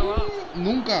does go up.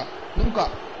 Nunca.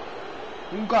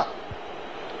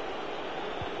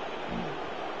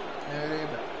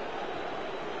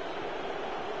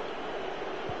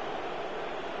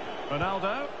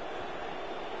 Ronaldo.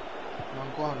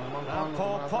 Now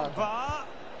Paul Pogba.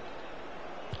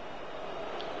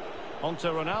 On to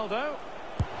Ronaldo.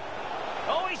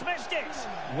 Oh, he's missed it.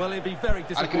 Well, he'd be very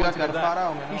disappointed with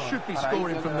that. He should be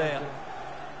scoring from there.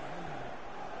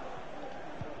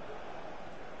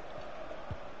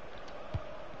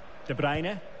 De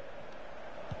Bruyne.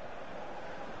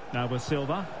 Now with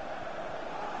Silva.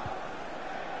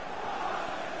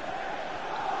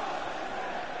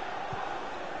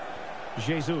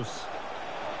 Jesus.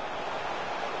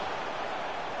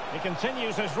 He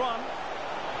continues his run.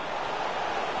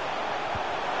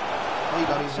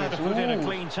 Had to put in a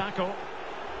clean tackle.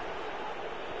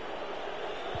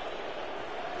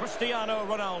 Cristiano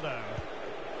Ronaldo.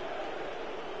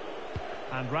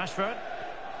 And Rashford.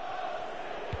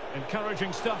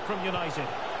 Encouraging stuff from United.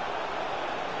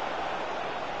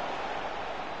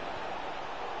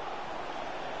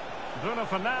 Bruno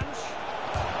Fernandes.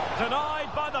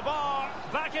 Denied by the bar.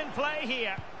 Back in play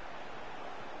here.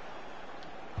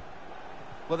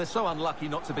 Well, they're so unlucky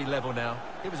not to be level now.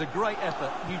 It was a great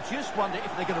effort. You just wonder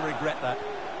if they're going to regret that.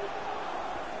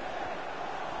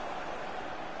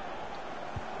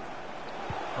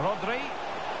 Rodri.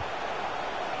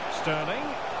 Sterling.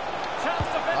 Chance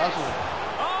to finish.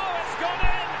 Oh, it's gone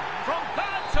in. From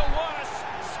bad to worse.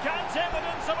 Scant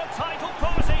evidence of a title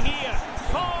party here.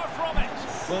 Far from it.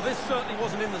 Well, this certainly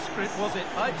wasn't in the script, was it?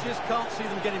 I just can't see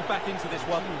them getting back into this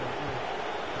one.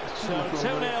 So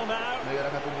 2-0 now.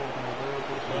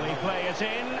 Will he play it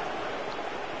in?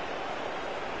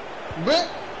 Ve.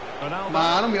 Ronaldo.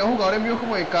 Mano, mira jugadores míos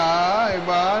como de cae,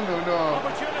 mano, no.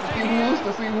 Opportunity Es here. injusto,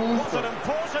 es What's an injusto.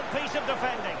 important piece of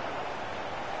defending.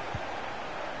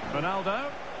 Ronaldo.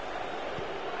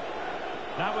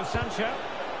 Now with Sancho.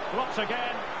 Blocks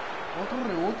again. Otro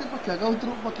rebote para que haga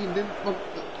otro, para que intente.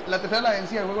 La tercera la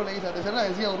vencía, el juego le dice, la tercera la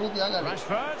vencía, urrutia, hágale.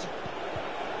 Rashford.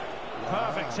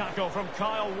 Perfect tackle from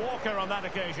Kyle Walker on that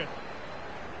occasion.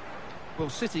 Well,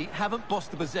 City haven't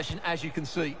bossed the possession, as you can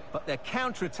see, but their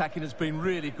counter-attacking has been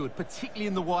really good, particularly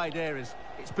in the wide areas.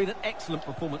 It's been an excellent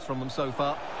performance from them so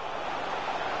far.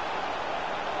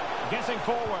 Getting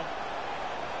forward.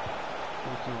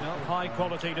 No,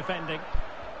 high-quality defending.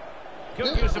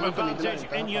 Good use of advantage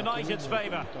in United's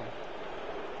favour.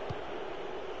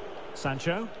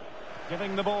 Sancho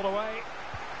giving the ball away.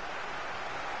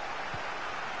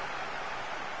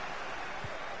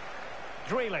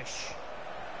 Grealish.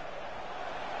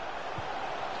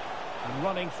 And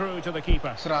running through to the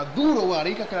keeper. Será duro,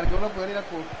 marica, que el arquero no puede ir a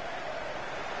por.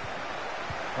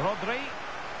 Rodri.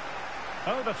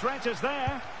 Oh, the threat is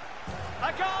there.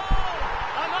 A goal!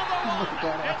 Another one!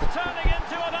 It's turning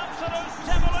into an absolute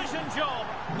demolition job.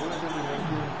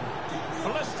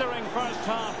 Blistering first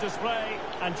half display,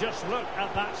 and just look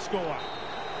at that score.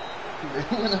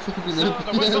 So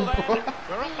the whistle then,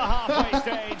 we're at the halfway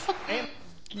stage.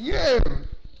 ¿Quién?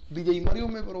 DJ Mario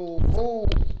me provocó.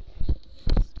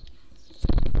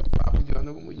 Papi, yo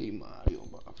ando como DJ Mario,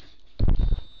 papi.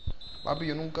 Papi,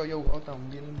 yo nunca había jugado tan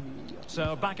bien en mi vida.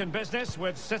 So back in business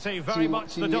with City very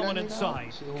much the dominant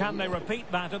side. Can they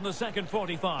repeat that in the second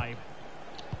 45?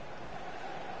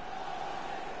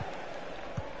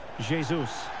 Jesus.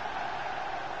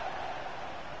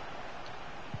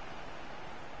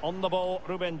 On the ball,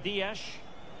 Ruben Dias.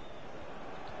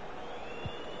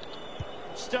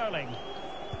 Sterling.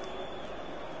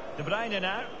 De Bruyne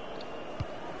now.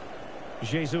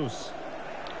 Jesus.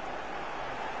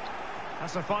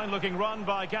 That's a fine-looking run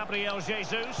by Gabriel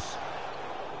Jesus.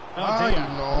 Oh Ay, dear,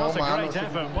 no, not a mano, great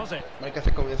effort, was it? No hay que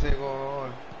hacer con ese gol.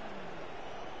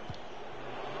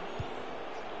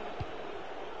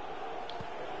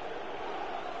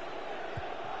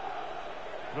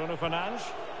 Bruno Fernandes.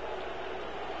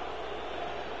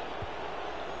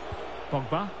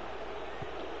 Pogba.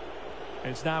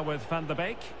 It's now with Van de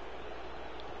Beek.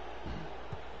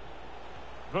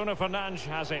 Bruno Fernandes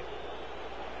has it.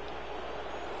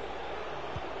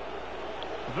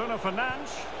 Bruno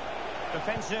Fernandes.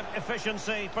 Defensive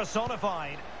efficiency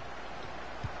personified.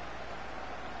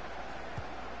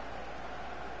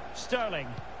 Sterling.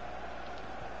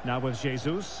 Now with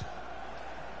Jesus.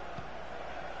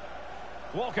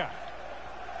 Walker.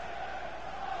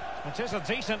 It is a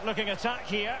decent looking attack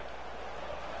here.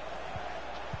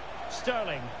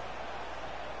 Sterling.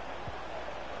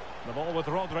 The ball with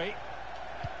Rodri.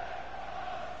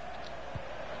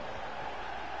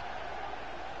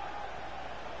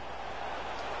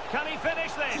 Can he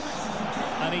finish this?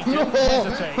 And he didn't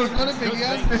hesitate. ¿Por qué no le Good pegué thing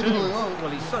antes, too. weón?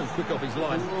 Well, he's so quick off his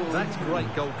line. That's great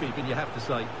goalkeeping, you have to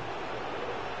say.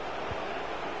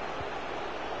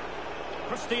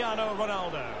 Cristiano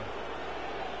Ronaldo.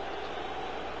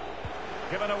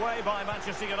 Given away by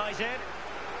Manchester United.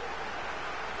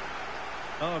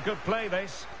 Oh, good play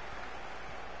this.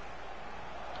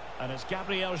 And it's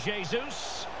Gabriel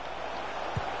Jesus.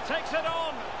 Takes it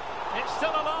on. It's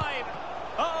still alive.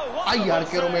 Oh, what Ay, a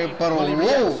arquero me save. Well, he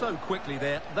reacts probó. so quickly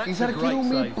there. That's Ese a great arquero me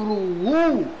save.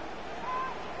 probó.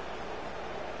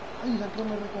 Ay, el arquero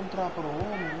me recontraprobó,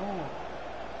 no.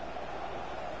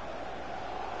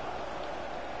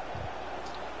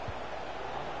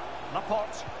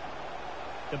 Laporte.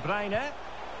 De Bruyne.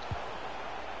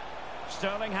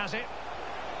 Sterling has it.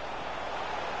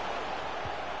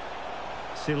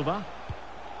 Silva.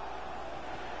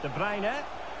 De Bruyne.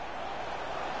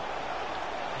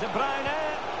 De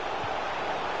Bruyne.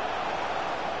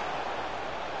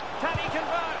 Can he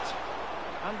convert?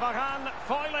 And Varane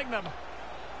foiling them.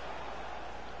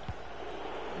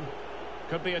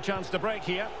 Could be a chance to break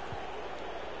here.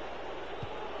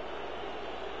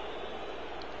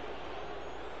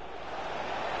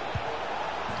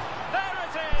 There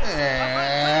it is! A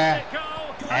fantastic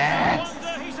goal! And no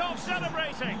wonder he's off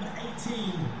celebrating.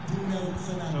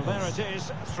 So there it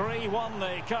is, 3-1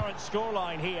 the current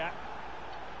scoreline here.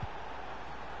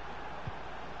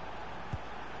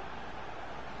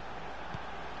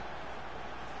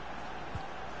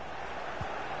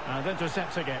 And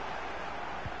intercepts again.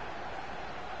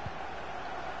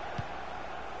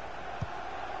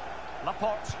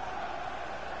 Laporte.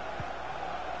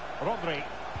 Rodri.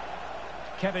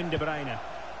 Kevin De Bruyne.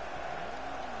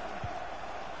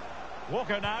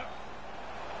 Walker now.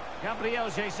 Gabriel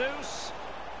Jesus.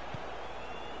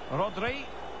 Rodri.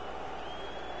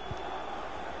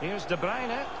 Here's De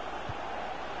Bruyne.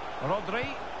 Rodri.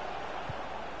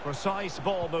 Precise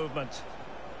ball movement.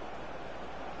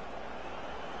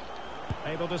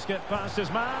 Able to skip past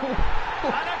his man. And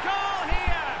a goal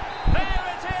here! There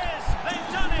it is! They've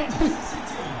done it!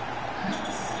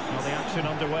 Well, the action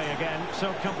underway again.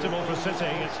 So comfortable for City,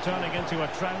 it's turning into a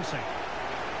trouncing.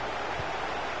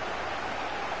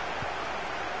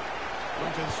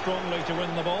 Wanted strongly to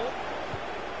win the ball.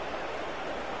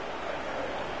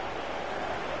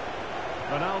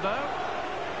 Ronaldo.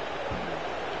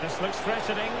 This looks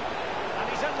threatening. And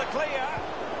he's in the clear.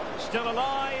 Still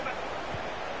alive.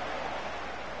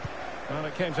 Well,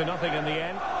 it came to nothing in the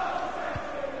end.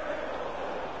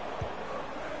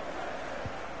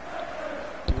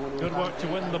 Good work to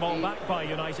win the ball back by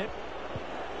United.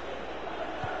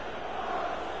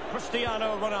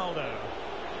 Cristiano Ronaldo.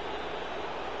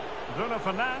 Bruno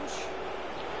Fernandes.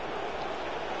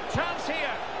 Chance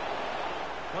here.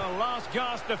 Well, last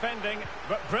gasp defending,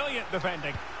 but brilliant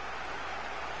defending.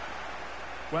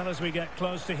 Well, as we get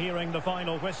close to hearing the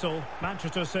final whistle,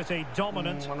 Manchester City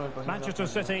dominant, Manchester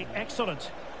City excellent.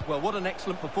 Well, what an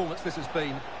excellent performance this has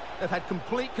been. They've had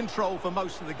complete control for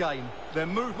most of the game. Their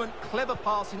movement, clever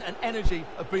passing and energy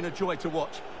have been a joy to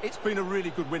watch. It's been a really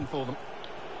good win for them.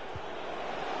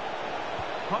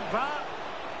 Pogba.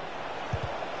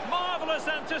 Marvellous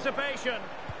anticipation.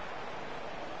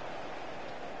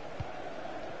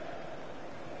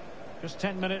 Just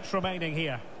 10 minutes remaining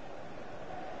here.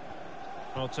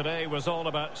 Well, today was all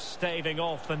about staving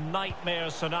off the nightmare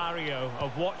scenario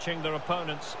of watching their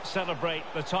opponents celebrate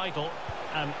the title.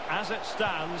 And as it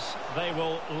stands, they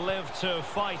will live to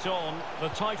fight on. The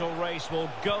title race will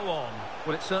go on.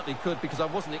 Well, it certainly could, because I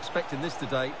wasn't expecting this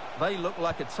today. They look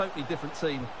like a totally different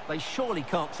team. They surely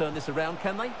can't turn this around,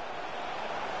 can they?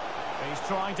 He's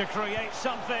trying to create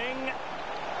something.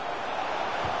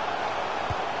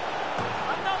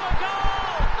 Another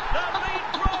goal! The lead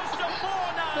grows to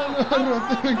 4 now.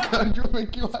 No, yo me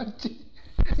equivoqué.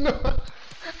 No,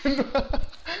 no,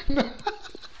 no.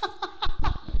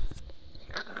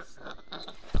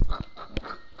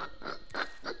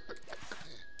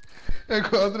 Es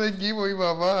contra equipo, mi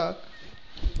mamá.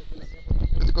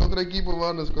 Es contra equipo,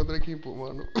 mano, es contra equipo,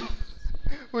 mano.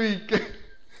 Uy, que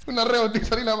una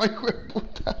rebotiza y la más hijo de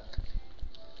puta.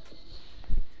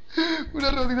 Una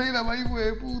rebotiza y la más hijo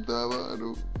de puta,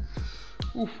 mano.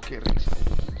 Uf, qué risa.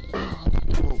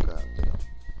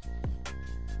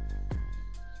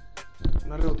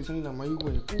 Una rebotiza y la más hijo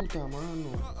de puta,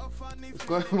 mano.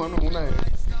 Escoge, mano, una de...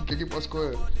 ¿Qué equipo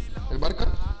escoge? ¿El Barca?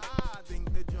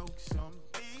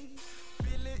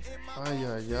 Ay,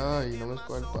 ay, ay, no me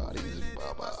escoge el París,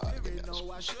 papá, que me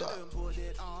asusta.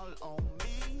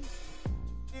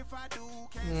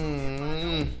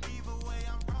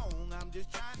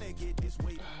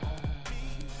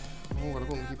 Vamos a jugar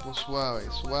con un equipo suave,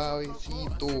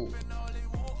 suavecito.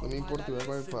 No me importa jugar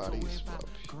con el París, papi.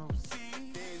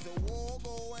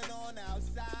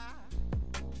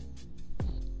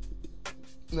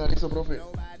 Nada, listo, profe.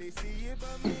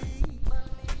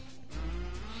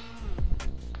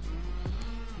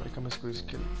 Me escogiste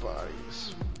que el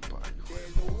París.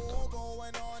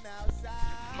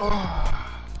 Oh.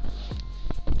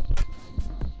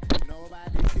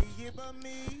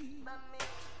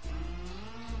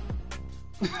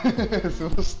 Es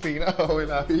un obstinado de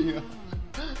la vida.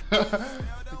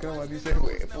 Que nomás dice,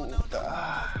 güey,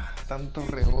 puta. Tantos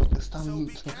rebotes,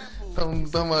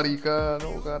 tanta marica,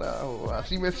 no carajo.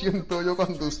 Así me siento yo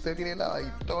cuando usted tiene la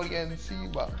victoria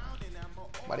encima.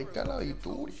 Marica la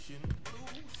Vituri.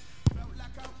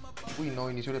 Uy, no,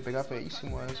 Inicio le pega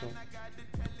feísimo a eso.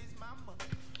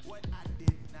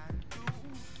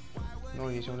 No,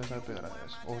 Inicio no le sabe pegar a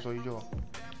eso. O soy yo.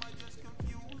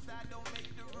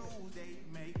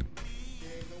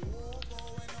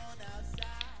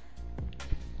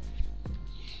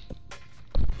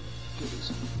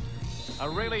 A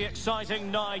really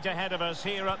exciting night ahead of us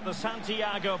here at the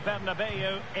Santiago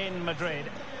Bernabeu in Madrid.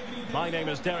 My name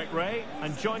is Derek Ray,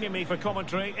 and joining me for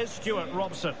commentary is Stuart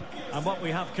Robson. And what we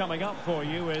have coming up for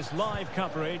you is live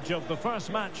coverage of the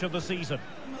first match of the season.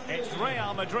 It's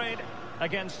Real Madrid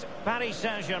against Paris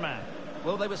Saint-Germain.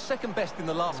 Well, they were second best in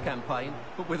the last campaign,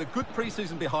 but with a good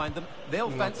pre-season behind them, they'll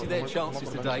fancy their chances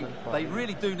today. They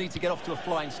really do need to get off to a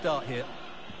flying start here.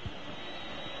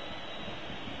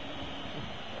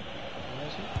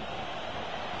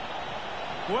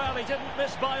 Well, he didn't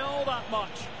miss by all that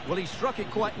much. Well, he struck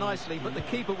it quite nicely, but the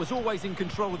keeper was always in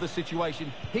control of the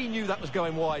situation. He knew that was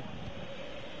going wide.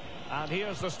 And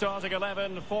here's the starting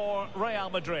 11 for Real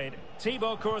Madrid.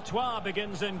 Thibaut Courtois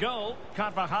begins in goal.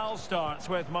 Carvajal starts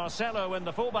with Marcelo in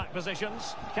the fullback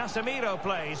positions. Casemiro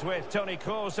plays with Toni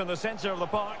Kroos in the centre of the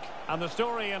park. And the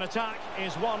story in attack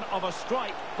is one of a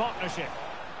strike partnership.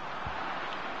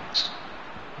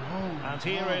 And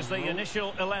here is the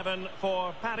initial 11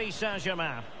 for Paris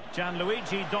Saint-Germain.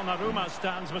 Gianluigi Donnarumma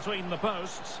stands between the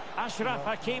posts. Achraf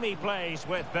Hakimi plays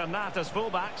with Bernat as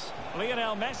fullbacks.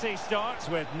 Lionel Messi starts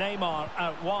with Neymar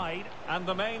out wide. And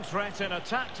the main threat in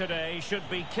attack today should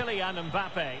be Kylian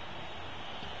Mbappe.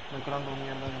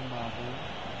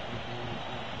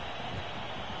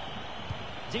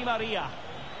 Di Maria.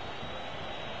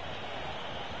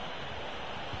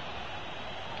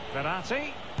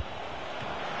 Verratti.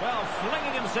 Well,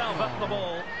 flinging himself up the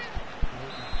ball.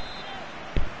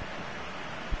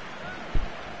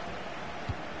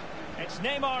 It's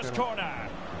Neymar's corner.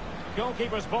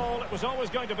 Goalkeeper's ball, it was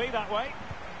always going to be that way.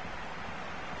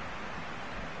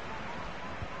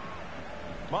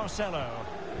 Marcelo.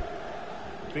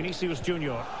 Vinicius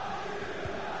Junior.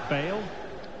 Bale.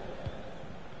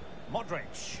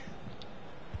 Modric.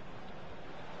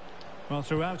 Well,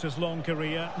 throughout his long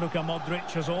career, Luka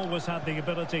Modric has always had the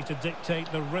ability to dictate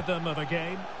the rhythm of a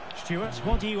game. Stuart,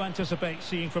 what do you anticipate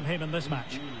seeing from him in this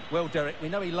match? Well, Derek, we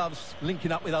know he loves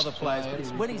linking up with other players, but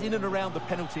it's when he's in and around the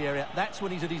penalty area, that's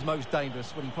when he's at his most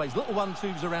dangerous, when he plays little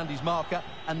 1-2s around his marker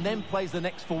and then plays the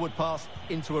next forward pass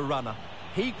into a runner.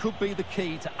 He could be the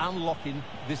key to unlocking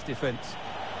this defence.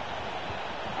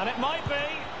 And it might be.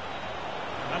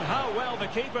 And how well the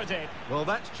keeper did. Well,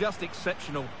 that's just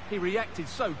exceptional. He reacted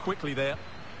so quickly there.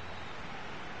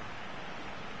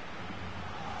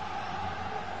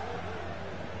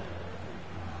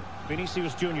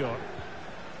 Vinicius Junior.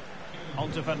 On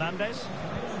to Fernandes.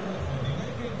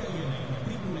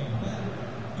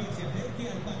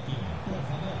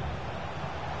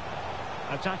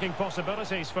 Attacking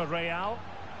possibilities for Real.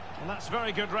 And that's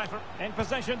very good reference. In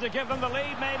possession to give them the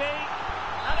lead, maybe.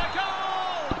 And a goal!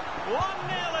 1-0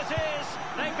 it is.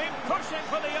 They've been pushing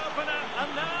for the opener,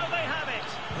 and now they have it.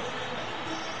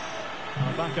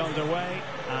 Well, back underway,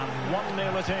 and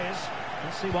 1-0 it is.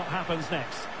 Let's see what happens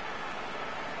next.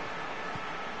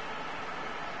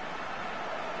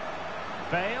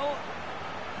 Bale.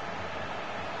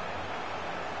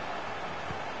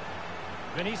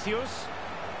 Vinicius.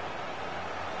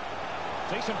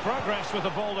 Decent progress with the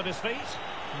ball at his feet.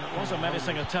 It was a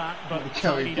menacing attack, but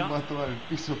tidied up.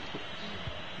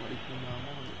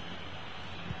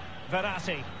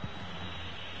 Verratti.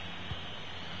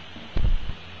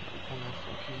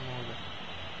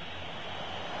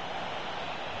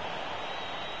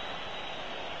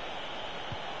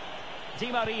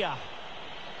 Di Maria.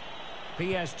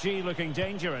 PSG looking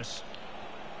dangerous.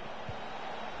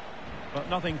 But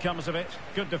nothing comes of it.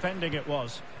 Good defending it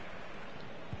was.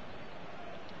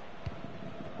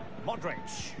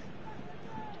 Modric.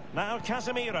 Now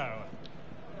Casemiro.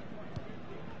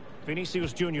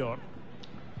 Vinicius Junior.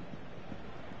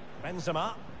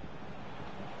 Benzema.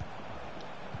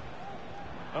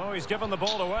 Oh, he's given the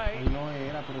ball away.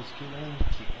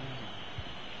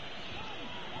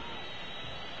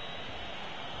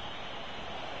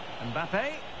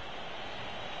 Mbappe.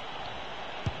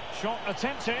 Shot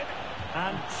attempted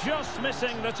and just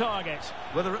missing the target.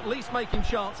 Well, they're at least making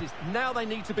chances. Now they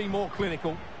need to be more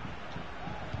clinical.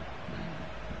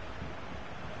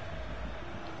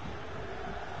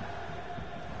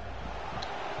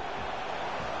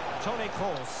 Toni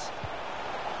Kroos.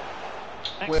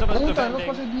 Excellent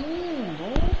defending.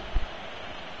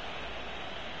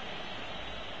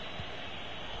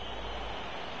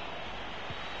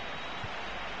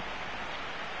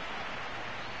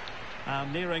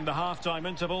 And nearing the half-time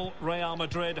interval, Real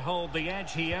Madrid hold the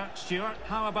edge here. Stuart,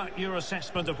 how about your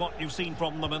assessment of what you've seen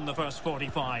from them in the first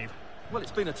 45? Well, it's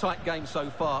been a tight game so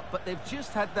far, but they've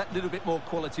just had that little bit more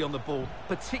quality on the ball,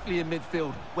 particularly in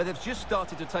midfield, where they've just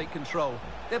started to take control.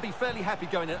 They'll be fairly happy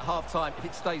going in at half-time if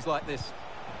it stays like this.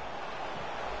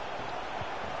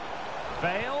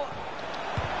 Bale.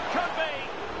 Could be.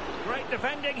 Great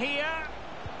defending here.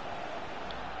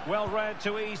 Well read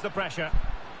to ease the pressure.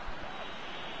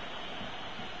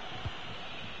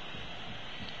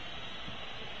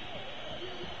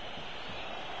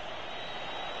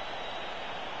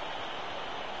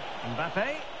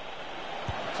 Mbappe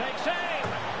takes aim,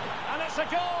 and it's a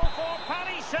goal for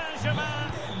Paris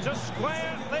Saint-Germain to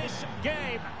square this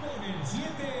game.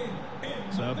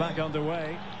 So back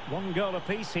underway, 1 goal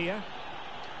apiece here.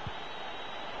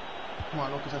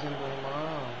 Malo que está haciendo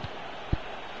más.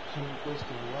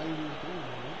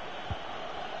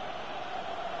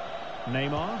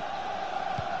 Neymar.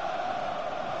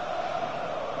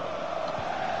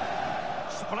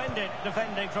 Splendid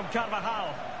defending from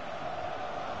Carvajal.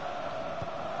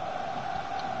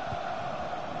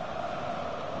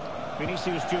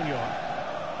 Vinicius Junior.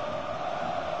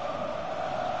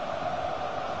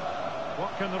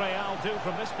 What can Real do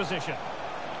from this position?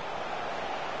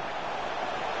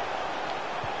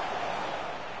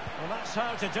 Well, that's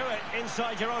how to do it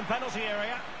inside your own penalty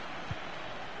area.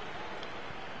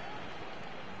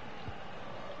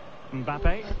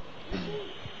 Mbappe.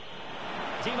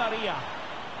 Di Maria.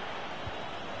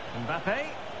 Mbappe.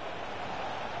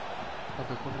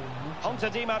 On to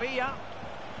Di Maria.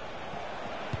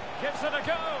 Gives it a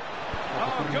go.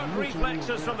 Oh, good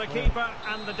reflexes from the keeper,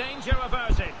 and the danger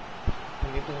averted.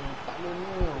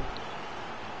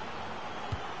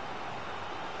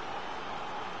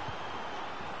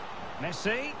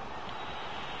 Messi.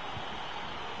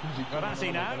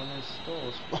 Verratti now. That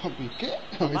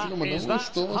is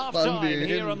that half-time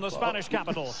here in the Spanish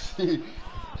capital.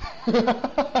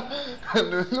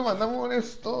 Lo mandamos un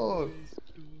stop.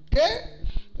 ¿Qué?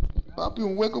 Papi,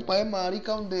 un hueco para el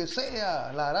marica donde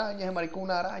sea. La araña, ese marica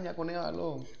una araña con el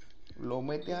balón. Lo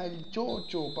metes al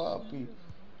chocho, papi.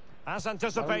 As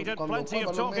anticipated, plenty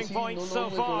of talking points so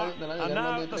far, and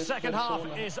now the second half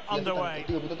is underway.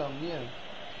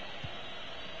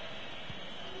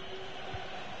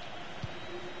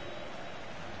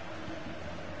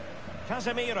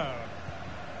 Casemiro.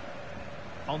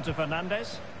 On to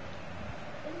Fernandes.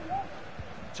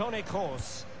 Toni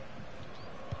Kroos.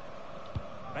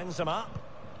 Benzema.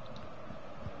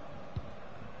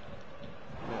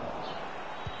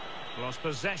 Lost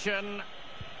possession.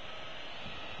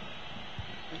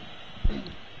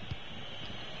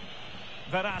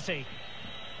 Verratti.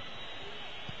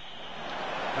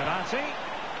 Verratti.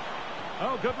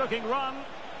 Oh, good-looking run.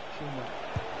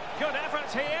 Good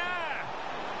effort here.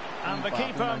 And the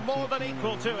keeper more than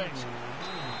equal to it.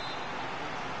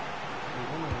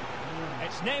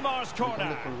 It's Neymar's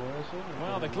corner.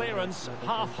 Well, the clearance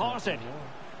half-hearted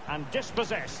and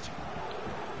dispossessed.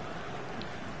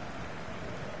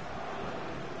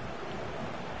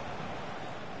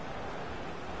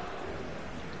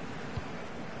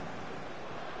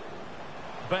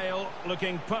 Bale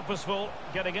looking purposeful,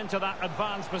 getting into that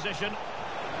advanced position.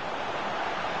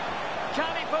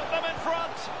 Can he put them in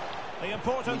front? The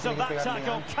importance of that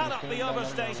tackle cannot be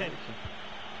overstated.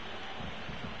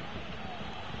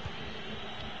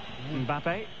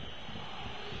 Mbappe.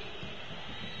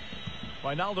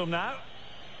 Wijnaldum now.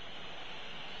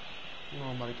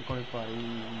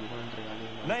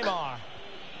 Neymar.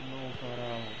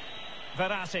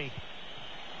 Verratti.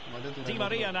 Di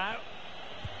Maria now.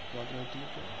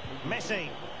 Messi.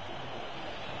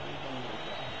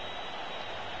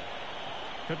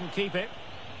 Couldn't keep it.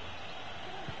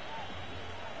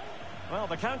 Well,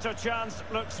 the counter chance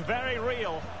looks very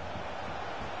real.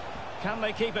 Can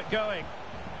they keep it going?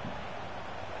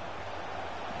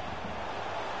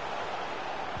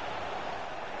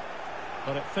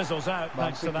 But it fizzles out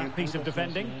thanks to that piece of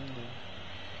defending.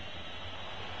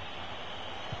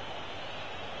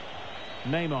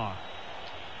 Neymar.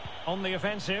 On the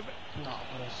offensive.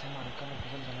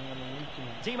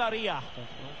 Di Maria.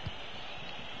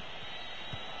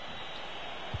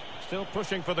 Still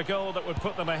pushing for the goal that would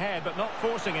put them ahead, but not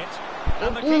forcing it.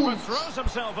 And the keeper throws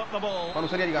himself at the ball.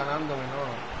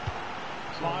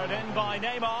 Fired in by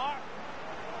Neymar.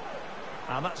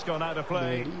 And that's gone out of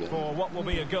play for what will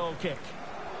be a goal kick.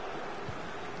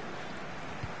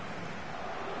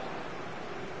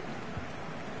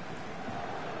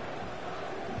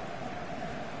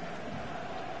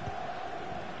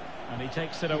 And he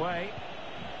takes it away.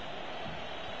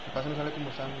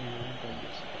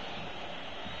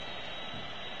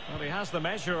 Well, he has the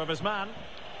measure of his man.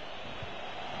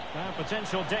 Now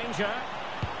potential danger.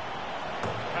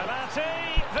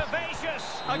 Penalty,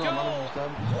 vivacious, a goal.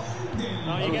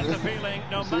 Now you get the feeling,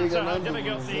 no matter how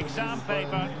difficult the exam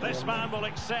paper, this man will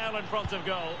excel in front of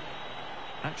goal.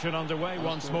 Action underway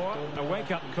once more. A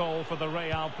wake-up call for the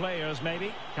Real players,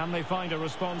 maybe. Can they find a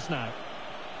response now?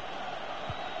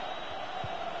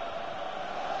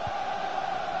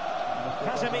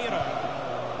 Casemiro.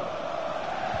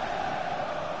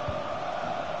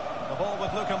 The ball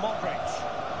with Luka Modric.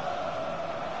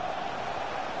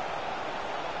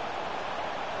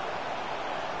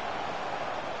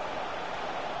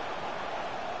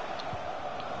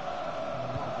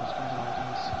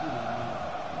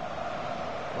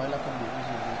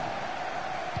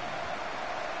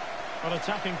 Well,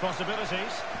 attacking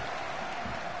possibilities.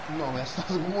 No, esta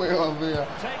hueva fea.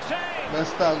 Takes aim.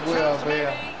 Esta hueva Chance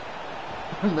fea.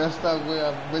 maybe. Esta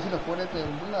hueva. Ve si nos pone a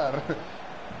temblar.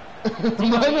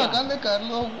 Mano, acaban de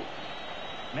caerlo.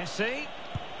 Messi.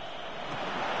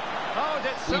 Oh,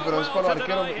 did so Sí, pero es well para to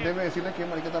arquero. deny him. Debe decirle que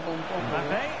marica tapa un poco.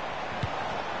 Mbappé.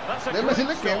 That's a Debe great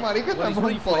decirle que stop. marica Well, his tapa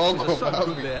un reflexes poco, are so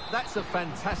good papi. there. That's a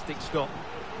fantastic stop.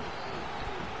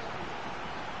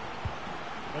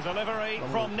 The delivery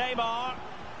from Neymar.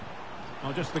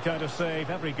 Well, just the kind of save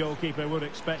every goalkeeper would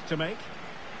expect to make.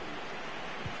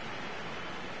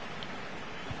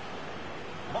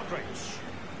 Modric.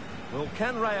 Well,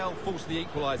 can Real force the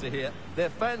equaliser here? Their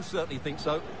fans certainly think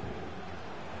so.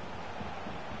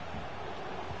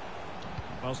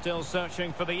 Well, still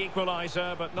searching for the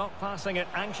equaliser, but not passing it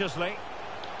anxiously.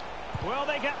 Will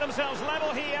they get themselves level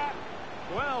here?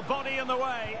 Well, body in the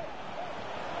way.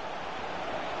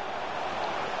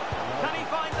 Can he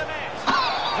find the net?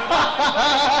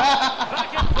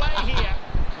 Back in play here.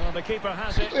 Well, the keeper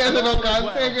has it. Ya se lo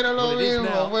canté, que era lo Well, it is mismo,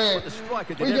 now, güey. but the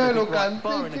striker did Oye, ya lo everything right, canté,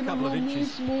 barring que a no es couple lo of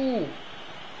inches. mismo.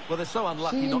 Well, they're so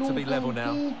unlucky Sí, not to be lo level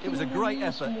now. canté, It was que a no great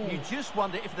es lo effort. mismo. You just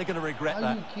wonder if they're going to regret Are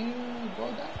that. you kidding,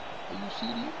 brother? Are you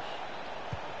serious?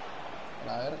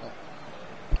 La verga.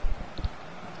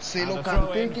 Se And lo the throw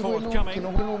canté, in que, bueno, forthcoming. que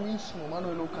no fue lo mismo,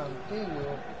 mano, lo canté,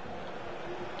 weón.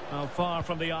 Well, far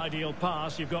from the ideal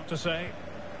pass, you've got to say.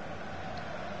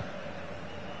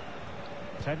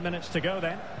 10 minutes to go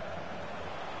then.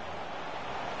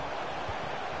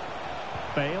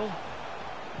 Bale.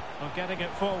 Well, getting it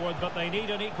forward, but they need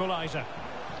an equaliser.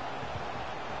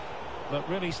 But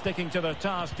really sticking to their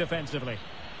task defensively.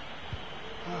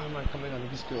 Ah, marca, me ganó,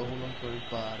 que es que ojo, no puede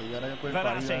parar. Y ahora ya puede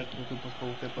parar, Verratti. ya creo que pues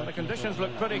puedo que Well, the para- conditions no,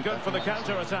 look no, pretty no, good no, for the no,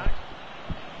 counter-attack.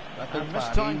 Ya estoy And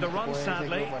mistimed the parín, run, puede ser que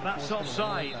sadly. lo That's marcó, es que no me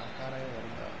offside. da cara de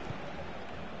verdad.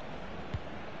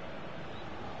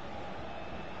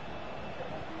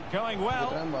 Going ¿Qué well.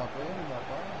 trae Mbappé,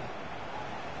 papá?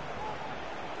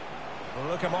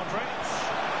 Luka Modric.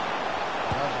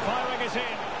 Firing it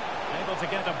in. Able to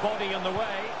get a body in the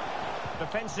way.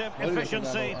 Defensive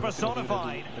efficiency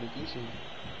personified.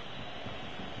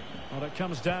 Well, it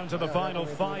comes down to the final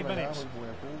 5 minutes.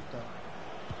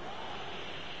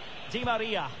 Di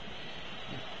Maria.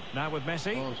 Now with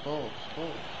Messi. Todos.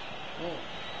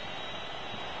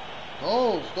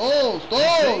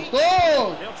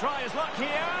 He'll try his luck here.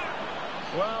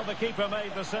 Well, the keeper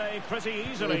made the save pretty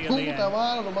easily in the Puta, end.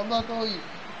 mano, lo manda a todos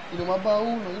y nomás va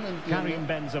uno, yo no Karim entiendo.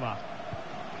 Benzema.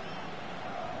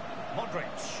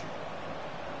 Modric.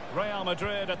 Real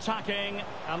Madrid attacking,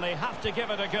 and they have to give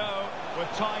it a go with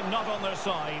time not on their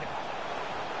side.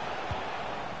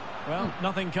 Well,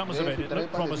 nothing comes of it. It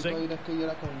looked promising.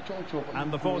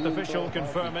 And the fourth official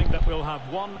confirming that we'll have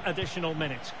one additional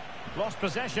minute. Lost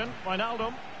possession,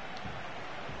 Wijnaldum.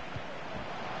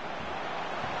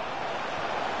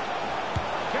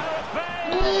 Gareth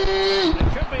Bale! It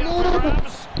could be up for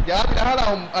grabs. Ya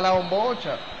tiras a la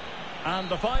bombocha. And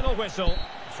the final whistle.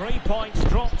 3 points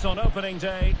dropped on opening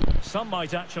day. Some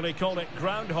might actually call it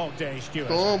Groundhog Day, Stuart.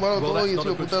 Todo, mano, Well, todo, that's y not ese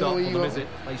a good puta start no for them, iba. is it?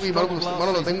 They Uy, mano, struggled mano,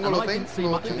 lo last tengo, season, lo and I didn't see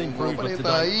tengo, much of improvement today.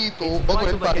 apretadito. It's Voy a vital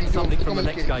poner they get parillo, something from como the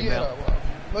el next que game quiera, now. guau.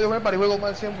 No, yo me paro y juego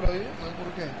mal siempre, ¿oye? No sé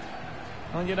por qué.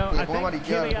 Well, you know, Me I pongo a think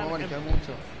mariquear, me pongo a Kylian... mariquear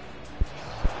mucho.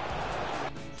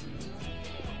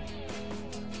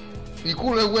 Y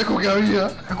culo de hueco que había,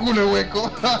 culo de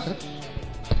hueco.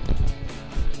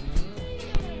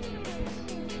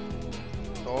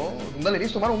 No, dale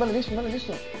listo, mano, dale listo, dale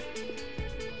listo.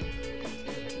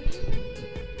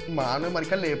 Mano, el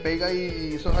marica le pega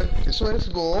y eso es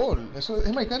gol. Eso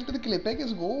es marica antes de que le pegue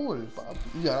es gol, papi.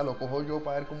 Y ahora lo cojo yo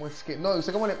para ver cómo es que. No,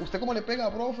 usted cómo le pega,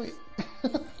 profe.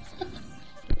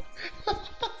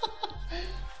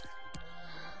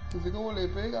 ¿Usted cómo le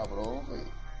pega, profe?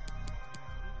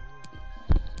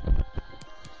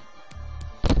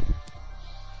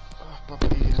 Ah,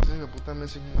 papi, este hijo de puta me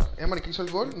enseñó. Marica hizo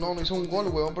el gol. No hizo un gol,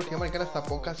 huevón, porque marica la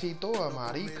tapó casi toda,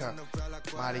 marica.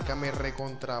 Marica me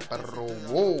recontra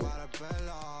robó.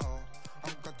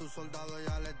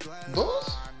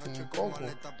 ¿Dos? Un poco.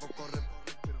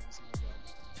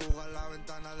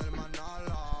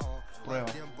 Prueba.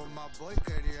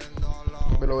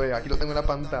 Me lo ve, aquí lo tengo en la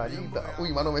pantallita.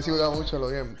 Uy, mano, Messi juega mucho, lo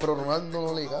bien. Pero Ronaldo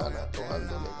no le gana,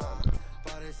 Ronaldo le gana.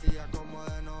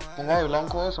 Ponga de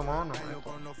blanco eso, mano.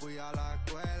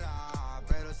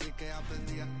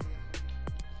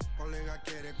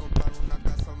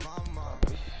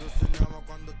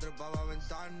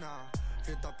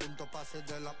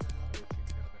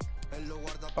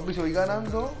 Papi, si voy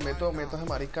ganando, meto a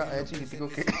marica a ese chiquitico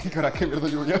que cara que mierda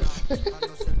yo voy a hacer.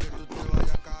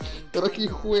 Pero que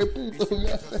hijo de puto voy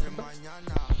a hacer.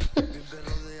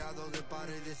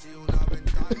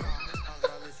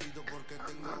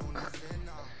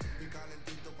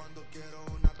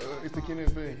 ¿Este quién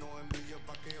es, ve?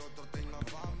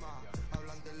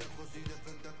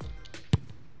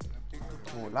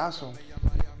 Golazo.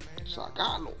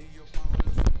 Sácalo.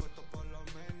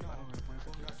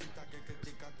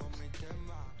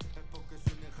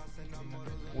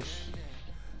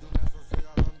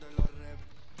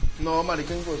 No,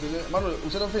 marica, imposible. Mano,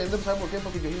 usted lo ofende, ¿sabe por qué?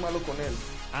 Porque yo soy malo con él.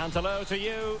 And hello to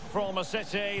you from a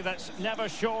city that's never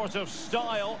short of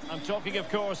style. I'm talking, of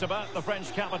course, about the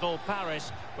French capital,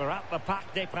 Paris. We're at the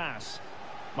Parc des Princes.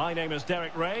 My name is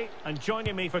Derek Ray, and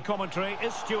joining me for commentary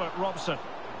is Stuart Robson.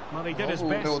 Well, he did his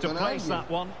best to place that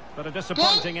one, but a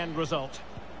disappointing end result.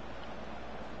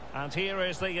 And here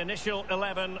is the initial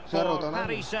 11 for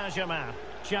Paris Saint-Germain.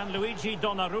 Gianluigi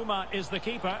Donnarumma is the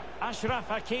keeper. Ashraf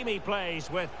Hakimi plays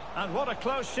with, and what a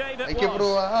close shave it was. Hay que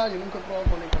probar, yo nunca he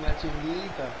probado con la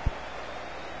chinguita.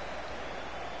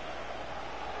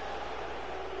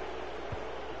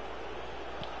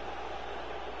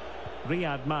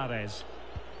 Riyad Mahrez.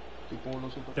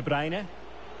 De Bruyne.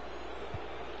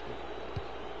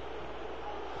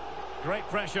 Great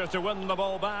pressure to win the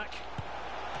ball back.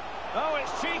 Oh,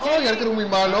 it's cheeky. Ay, arquero muy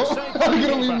malo.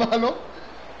 Arquero muy malo.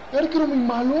 Arquero muy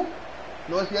malo.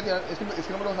 No, es que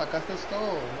no me lo sacaste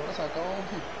todo. No lo sacado.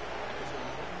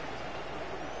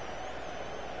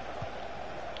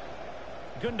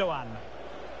 Gundogan.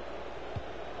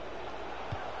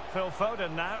 Phil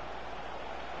Foden now.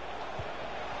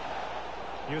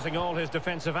 Using all his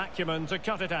defensive acumen to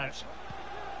cut it out.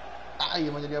 Ay,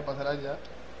 yo me quería pasar allá.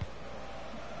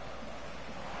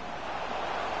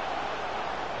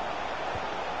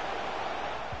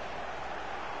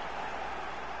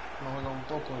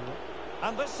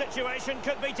 And this situation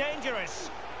could be dangerous.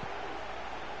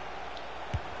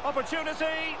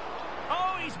 Opportunity.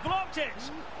 Oh, he's blocked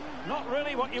it. Not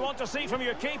really what you want to see from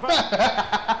your keeper.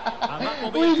 And that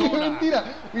will be a corner. Uy, mentira.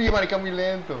 Uy, marica, muy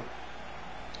lento.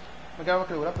 Me quedaba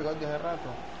que le hubiera pegado desde hace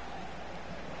rato.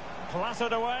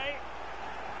 Clattered away.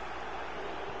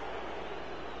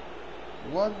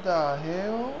 What the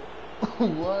hell?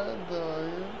 What the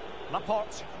hell?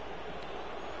 Laporte.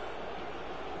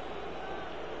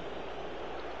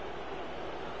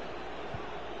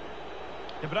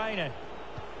 De Bruyne.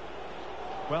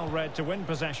 Well read to win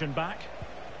possession back.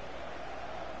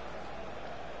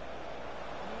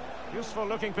 Useful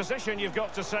looking position, you've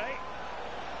got to say.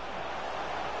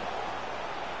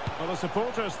 Well, the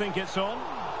supporters think it's on.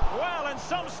 Well, in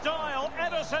some style,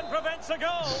 Ederson prevents a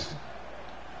goal.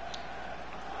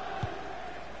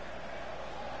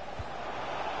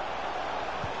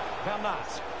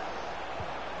 Bernat.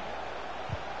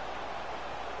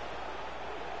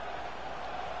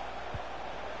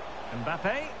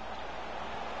 Mbappe.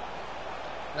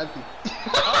 Oh,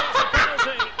 it's a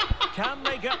penalty. Can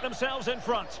they get themselves in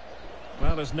front?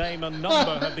 Well, his name and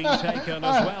number have been taken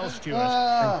as well, Stuart.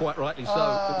 And quite rightly so. It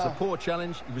was a poor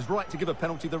challenge. He was right to give a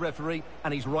penalty to the referee,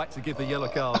 and he's right to give the yellow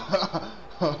card.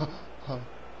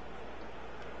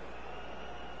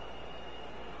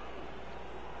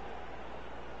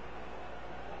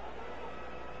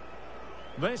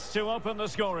 This to open the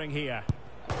scoring here.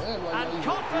 And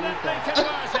confidently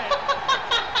converted.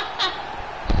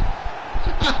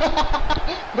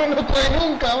 No lo coge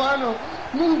nunca, mano.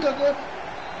 Nunca coge.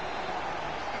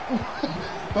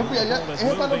 Papi, allá,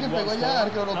 ese palo que pegó allá,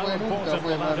 que no lo coge nunca,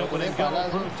 pues, mano. Con ese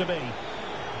palazo.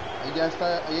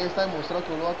 Ahí está demostrado que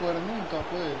no lo va a coger nunca,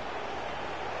 pues.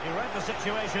 He read the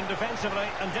situation defensively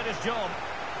and did his job.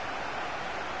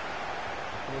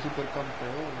 Como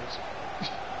supercampeones.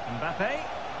 Mbappe.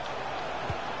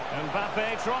 Mbappe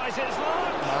tries his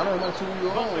luck. Mano, mal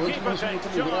subió. But the keeper takes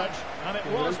charge, and it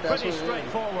was pretty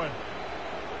straightforward.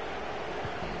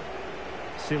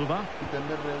 Silva.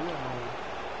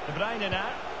 De Bruyne now.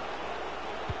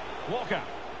 Walker.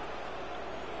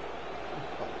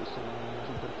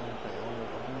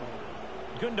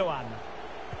 Gundogan.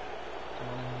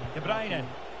 De Bruyne.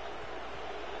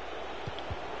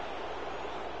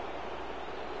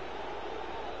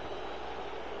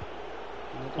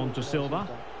 On to Silva.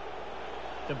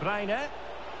 De Bruyne.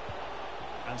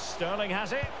 And Sterling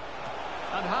has it.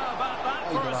 And how about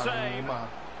that for a save?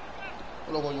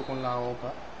 Lo voglio con la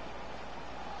oca.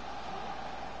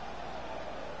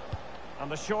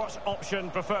 And the short option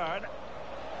preferred.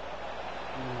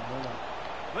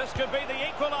 This could be the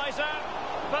equaliser.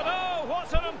 But oh,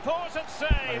 what an important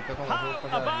save. How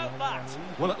about that?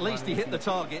 Well, at least he hit the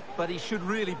target, but he should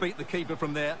really beat the keeper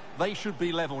from there. They should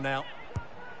be level now.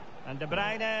 And De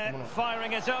Bruyne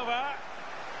firing it over.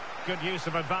 Good use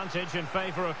of advantage in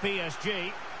favour of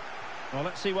PSG. Well,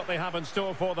 let's see what they have in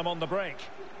store for them on the break.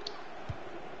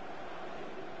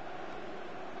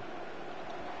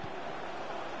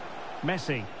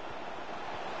 Messi.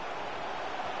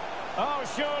 Oh,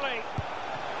 surely.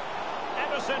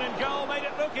 Ederson in goal made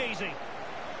it look easy.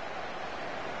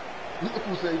 Lo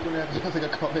puse ahí con la cosa que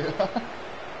acabo de dar.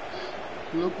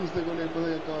 Lo puse con la cosa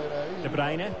que acabo de dar ahí. De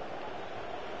Bruyne.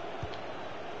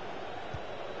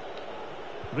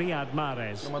 Riyad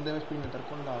Mahrez. Nomás debe experimentar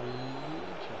con la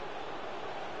bicha.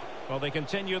 Well, they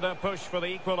continue their push for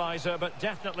the equaliser, but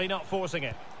definitely not forcing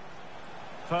it.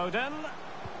 Foden.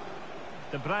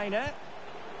 De Bruyne.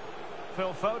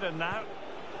 Phil Foden now.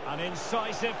 An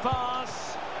incisive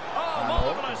pass. Oh,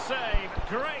 marvellous save.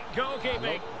 Great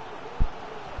goalkeeping.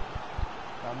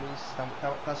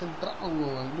 Está centrado,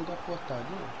 weón. Nunca puedo estar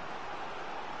yo.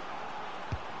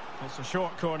 It's a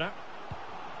short corner.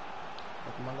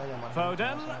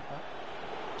 Foden.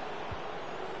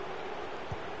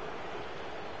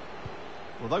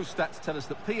 Well, those stats tell us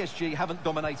that PSG haven't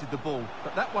dominated the ball,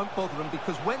 but that won't bother them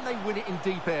because when they win it in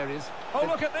deep areas... Oh,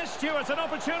 look at this, Stuart, an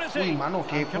opportunity. Uy, mano,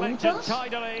 ¿qué collected puntas?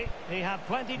 tidily. He had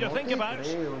plenty to think about.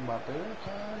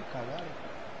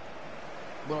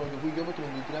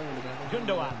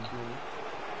 Gundogan.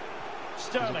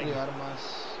 Sterling.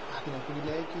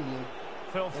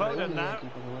 Phil Foden now.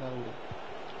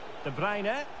 De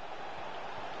Bruyne.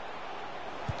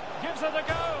 Gives it a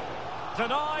go.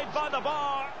 Denied by the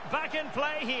bar. Back in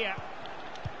play here.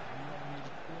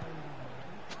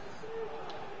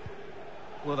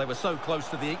 Well, they were so close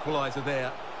to the equaliser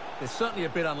there. They're certainly a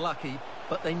bit unlucky,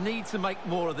 but they need to make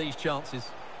more of these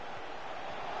chances.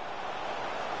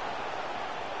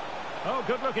 Oh,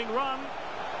 good-looking run.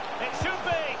 It should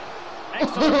be.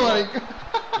 Excellent.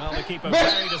 Well, the keeper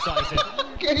very decisive.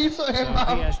 So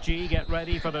PSG get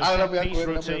ready for their set-piece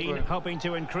routine, hoping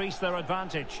to increase their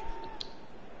advantage.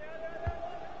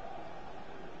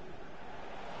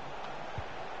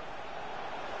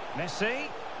 Messi.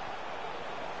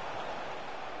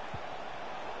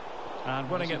 And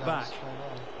winning it back.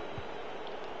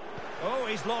 Oh,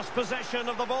 he's lost possession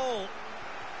of the ball.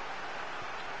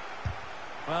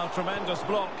 Well, tremendous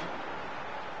block.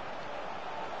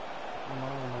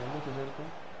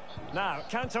 Now,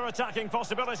 counter-attacking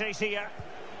possibilities here.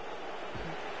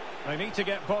 They need to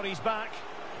get bodies back.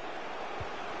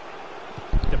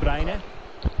 De Bruyne.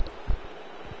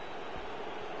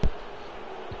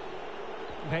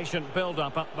 Patient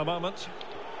build-up at the moment.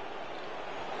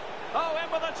 Oh,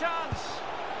 in with a chance.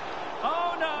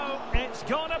 Oh, no, it's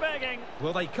gone a-begging.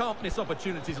 Well, they can't miss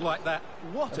opportunities like that.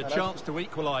 What a chance to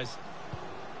equalise.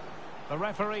 The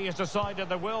referee has decided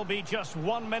there will be just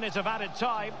 1 minute of added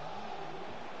time.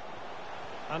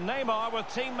 And Neymar with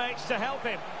teammates to help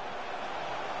him.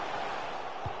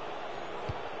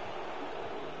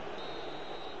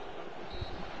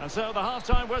 And so the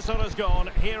half-time whistle has gone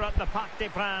here at the Parc des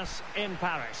Princes in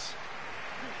Paris.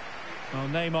 Well,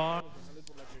 Neymar.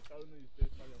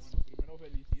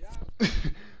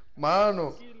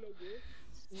 Mano.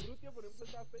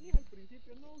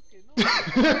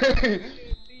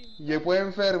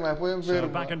 So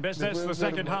back in business, the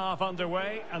second half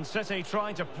underway, and City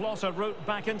trying to plot a route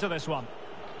back into this one.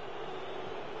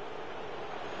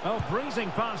 Oh,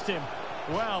 breezing past him.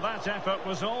 Well, that effort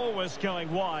was always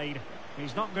going wide.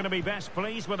 He's not going to be best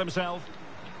pleased with himself.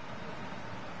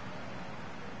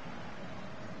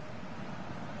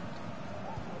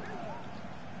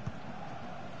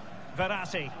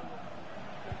 Verratti.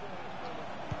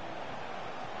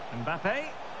 Mbappe.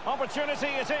 Opportunity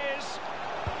it is.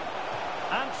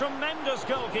 And tremendous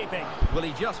goalkeeping. Well,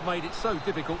 he just made it so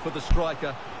difficult for the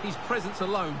striker. His presence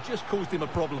alone just caused him a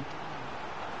problem.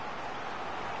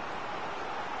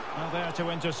 Well, there to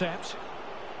intercept.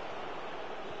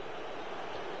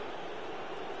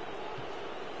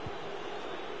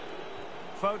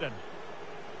 Foden.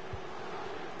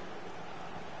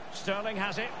 Sterling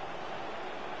has it.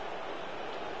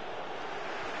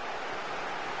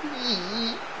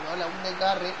 Y vale, un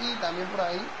desgarre. Y también por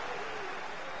ahí.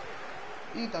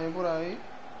 Y también por ahí.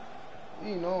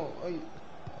 Y no. Ay,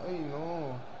 ay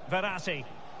no. Verratti.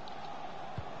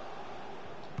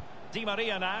 Di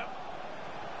Maria now.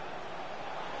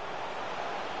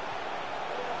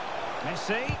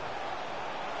 Messi.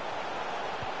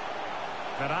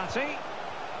 Verratti.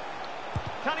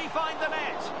 Can he find the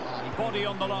net? Body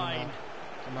on the line.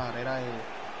 Una barrera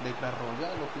de Clash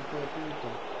Royale, los picos de punto.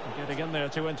 Getting in there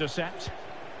to intercept.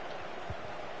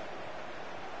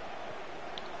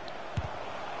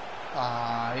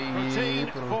 Ay,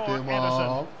 pero qué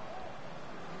mal.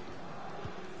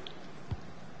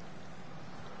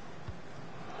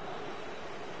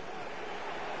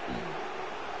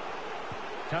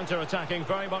 Counter-attacking,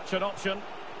 very much an option.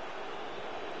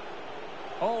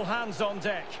 All hands on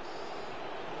deck.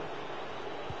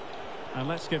 And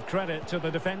let's give credit to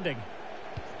the defending.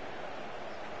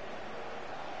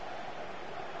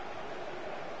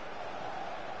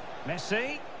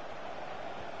 Messi.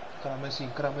 Cara Messi,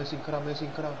 cara Messi, cara Messi,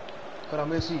 cara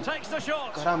Messi. Takes the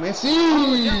shot. Cara Messi.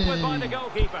 Oh, dealt with by the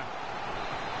goalkeeper.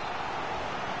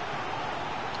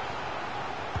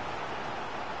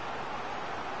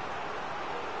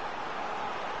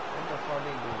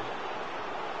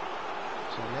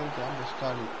 Excelente, ambos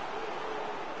Cali.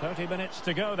 30 minutes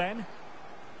to go then.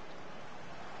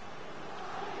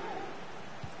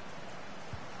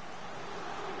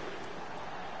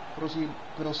 Pero sí,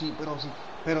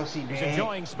 pero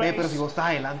si vos estás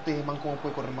adelante, man, ¿cómo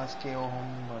puede correr más que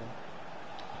hombre?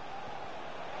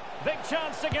 Big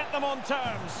chance to get them on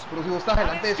terms. Pero si vos estás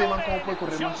adelante, ese man, ¿cómo puede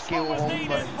correr más que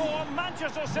hombre?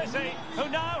 Manchester City, who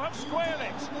now have squared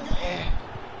it.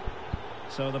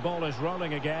 So the ball is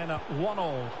rolling again at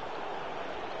 1-1.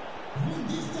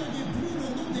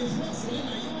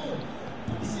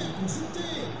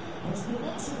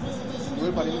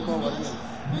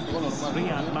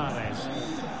 Riyad Mahrez.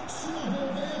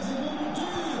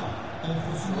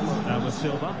 Now with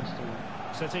Silva.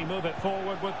 City move it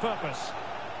forward with purpose.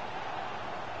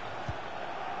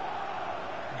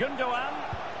 Gundogan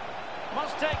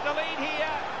must take the lead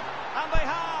here, and they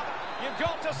have. You've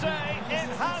got to say it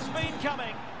has been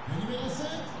coming.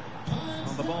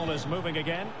 And the ball is moving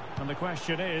again, and the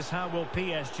question is, how will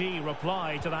PSG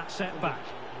reply to that setback?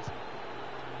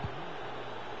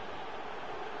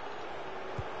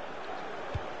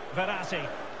 Verratti.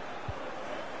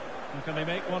 And can they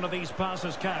make one of these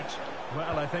passes count?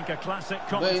 Well, I think a classic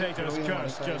commentator's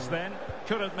curse just then.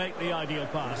 Couldn't make the ideal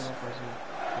pass.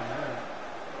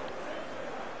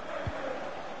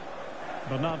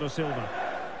 Bernardo Silva.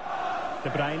 De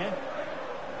Bruyne.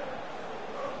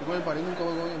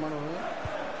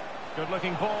 Good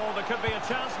looking ball. There could be a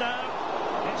chance now.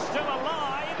 It's still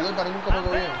alive. And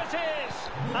there it is.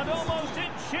 An almost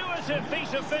intuitive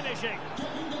piece of finishing.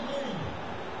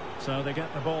 So they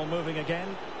get the ball moving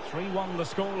again. 3-1 the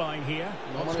scoreline here.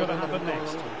 What's going to happen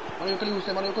next?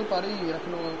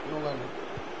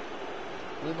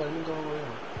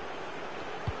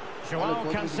 Joao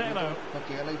Cancelo.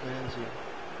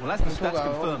 Well, as the stats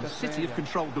confirm, City have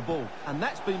controlled the ball, and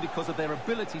that's been because of their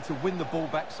ability to win the ball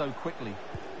back so quickly.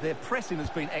 Their pressing has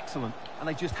been excellent, and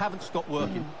they just haven't stopped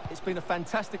working. It's been a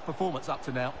fantastic performance up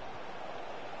to now.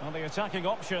 Well, the attacking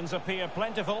options appear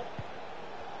plentiful.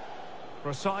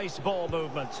 Precise ball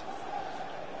movement.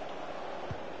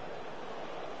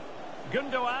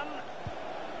 Gundogan.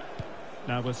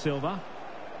 Now with Silva.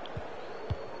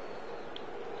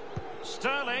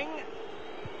 Sterling.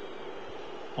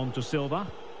 On to Silva.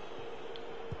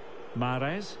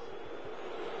 Mahrez.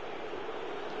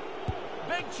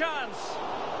 Big chance.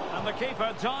 And the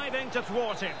keeper diving to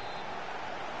thwart him.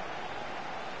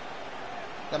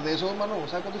 Tras de eso, hermano,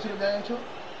 ¿sabe cuántos tiros le ha hecho?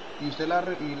 Y usted la ha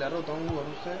rotado un jugador,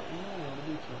 usted, mejor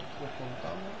dicho, los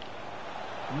contamos.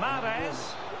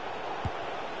 Mahrez.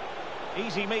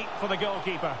 Easy meet for the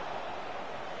goalkeeper.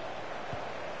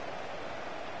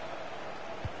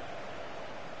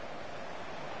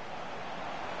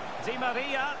 Di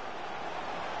Maria.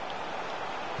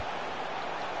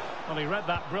 Well, he read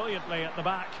that brilliantly at the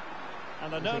back.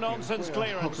 And a no-nonsense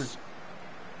clearance.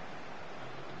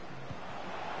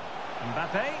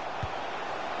 Mbappe.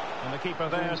 And the keeper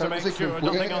there to make sure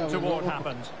nothing untoward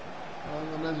happened.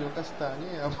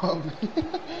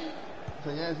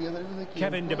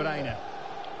 Kevin De Bruyne.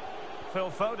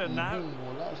 Phil Foden now.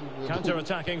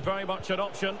 Counter-attacking, very much an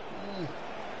option.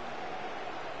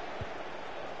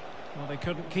 Well, they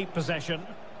couldn't keep possession.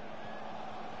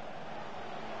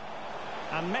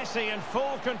 And Messi in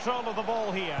full control of the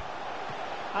ball here.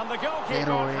 And the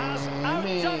goalkeeper has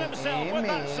outdone himself with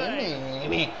that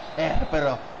save.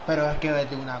 Pero es que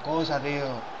vete una cosa,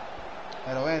 tío.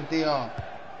 Pero ven, tío.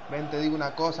 Ven, te digo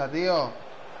una cosa, tío.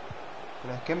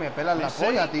 Pero es que me pelan la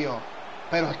polla, tío.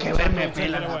 Pero es que ven, me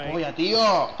pelan la polla,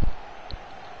 tío.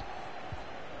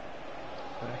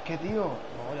 Pero es que, tío.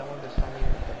 No voy a contestar a mi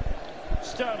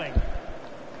Sterling.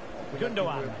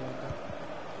 Gundogan.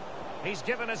 He's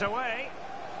given us away.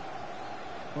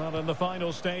 Well, in the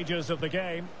final stages of the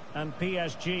game, and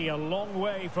PSG a long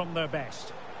way from their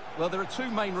best. Well, there are two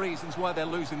main reasons why they're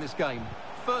losing this game.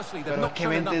 Firstly, they've not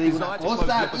shown enough desire to close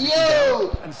the opposition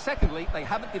down, and secondly, they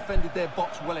haven't defended their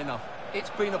box well enough.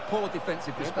 It's been a poor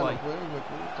defensive display.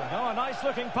 Oh, a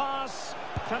nice-looking pass.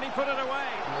 Can he put it away?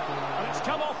 And it's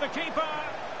come off the keeper.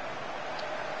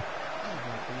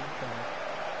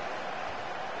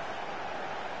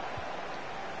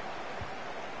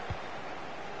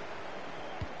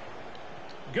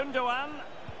 Gundogan.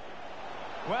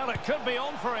 Well, it could be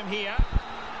on for him here.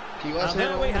 And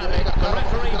there we have it. The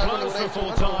referee blows for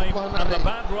full time, and the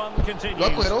bad run continues.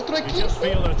 You just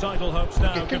feel their title hopes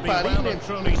now could be well and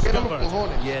truly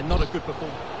scuppered. Yeah, not a good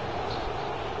performance.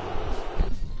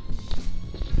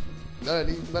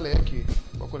 Dale aquí.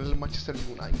 Voy con el Manchester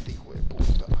United, hijo de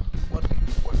puta.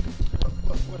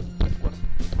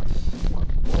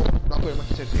 No, con el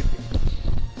Manchester City.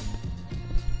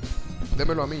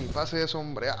 Démelo a mí, pase eso,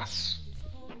 hombreaz.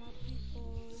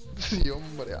 Sí,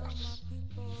 hombreaz.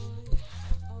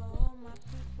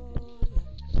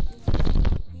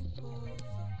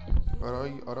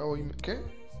 Ahora hoy, ¿qué?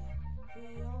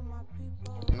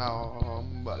 No,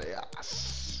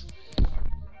 hombreaz.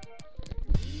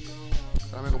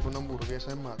 Ahora me compré una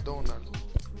hamburguesa en McDonald's.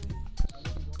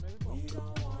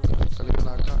 Salió en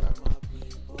la cara.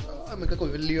 Ah, me cago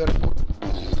en el Liverpool.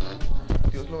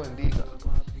 Dios lo bendiga.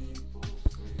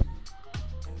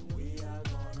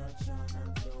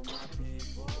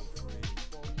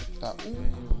 Está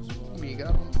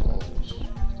migraron todos.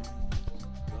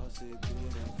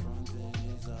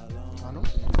 Ah, no.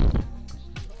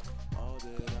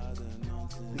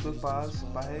 Chicos,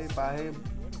 paje,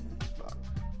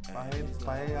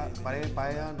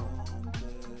 no.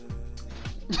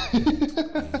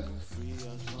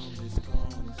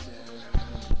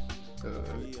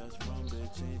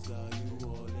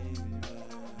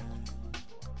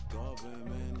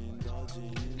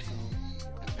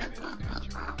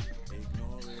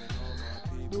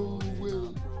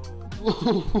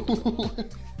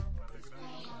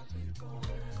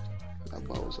 La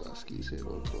pausa aquí se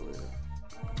lo otro vea.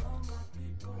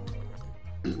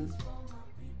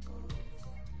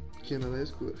 ¿Quién lo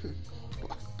descubre?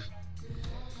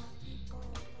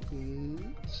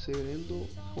 Serendo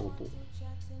Fopo.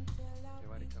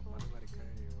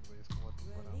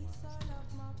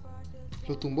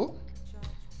 ¿Lo tumbó?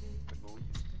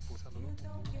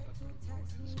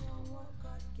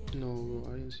 No, I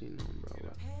didn't see no, bro.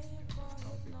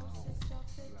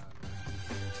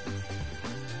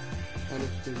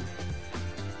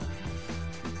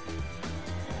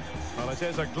 Well, it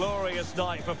is a glorious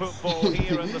night for football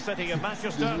here in the city of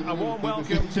Manchester. A warm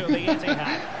welcome to the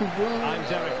Etihad. I'm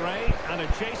Derek Ray, and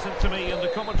adjacent to me in the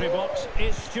commentary box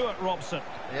is Stuart Robson.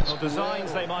 The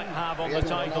designs they might have on the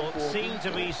title seem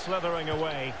to be slithering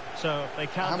away, so they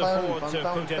can't afford to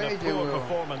put in a poor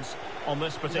performance on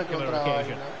this particular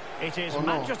occasion. It is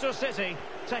Manchester City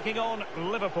taking on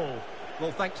Liverpool.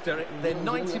 Well, thanks, Derek. They're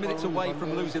 90 minutes away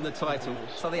from losing the title,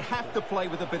 so they have to play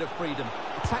with a bit of freedom.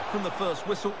 Attack from the first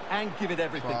whistle and give it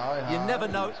everything. You never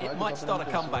know, it might start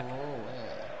a comeback.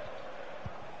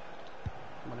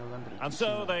 And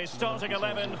so the starting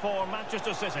 11 for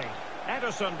Manchester City.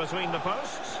 Ederson between the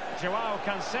posts. Joao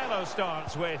Cancelo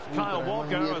starts with Kyle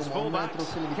Walker as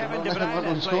fullbacks. Kevin De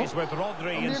Bruyne plays with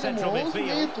Rodri in central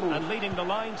midfield. And leading the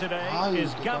line today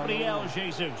is Gabriel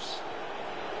Jesus.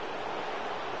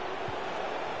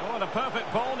 Oh, and a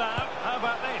perfect ball now. How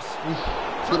about this?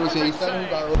 Pero si ahí está el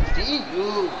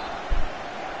jugadorcillo.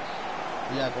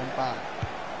 Ya, compa.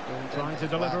 Trying to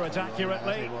deliver it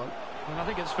accurately. And I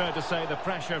think it's fair to say the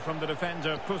pressure from the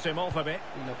defender put him off a bit.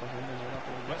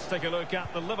 Let's take a look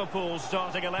at the Liverpool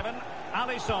starting 11.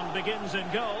 Alisson begins in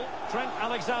goal. Trent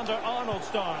Alexander-Arnold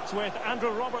starts with Andrew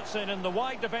Robertson in the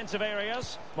wide defensive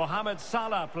areas. Mohamed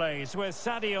Salah plays with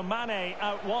Sadio Mane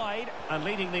out wide. And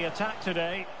leading the attack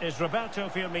today is Roberto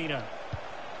Firmino.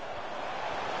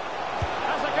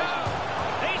 Has a go!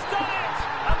 He's done it!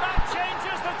 And that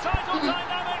changes the title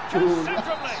dynamic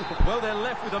considerably. Well, they're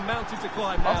left with a mountain to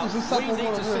climb now. We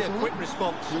need to see a quick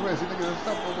response. The match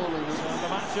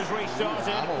has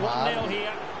restarted. 1-0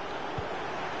 here.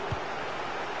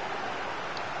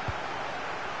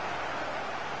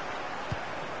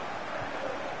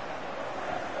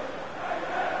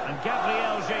 And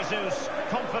Gabriel Jesus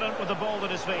confident with the ball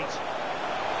at his feet.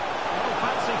 Oh,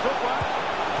 fancy footwork.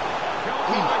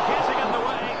 Goalkeeper getting in the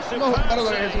way. No, Superb claro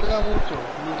que save. Jesús da mucho.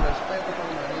 Mi respeto por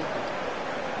mi manito.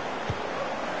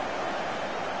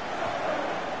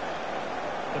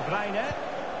 De Bruyne.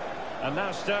 And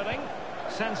now Sterling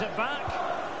sends it back.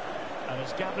 And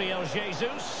it's Gabriel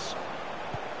Jesus.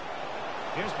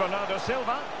 Here's Bernardo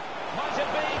Silva. Might it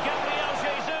be Gabriel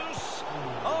Jesus?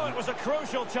 Oh, it was a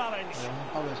crucial challenge.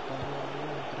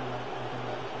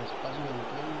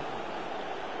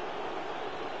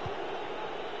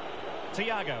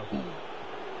 Thiago.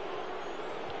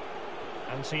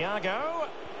 And Thiago.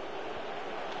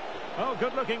 Oh,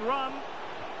 good-looking run.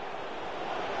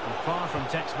 And far from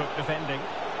textbook defending.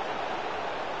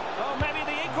 Oh, maybe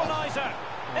the equaliser.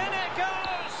 In it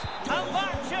goes! And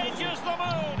that changes the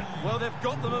mood. Well, they've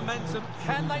got the momentum.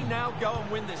 Can they now go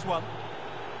and win this one?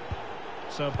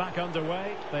 So back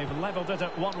underway. They've levelled it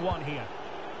at 1-1 here.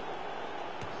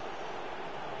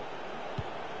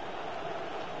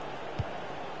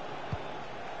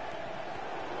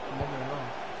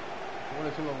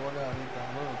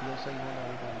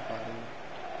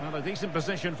 Well, a decent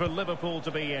position for Liverpool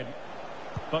to be in.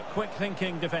 But quick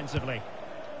thinking defensively.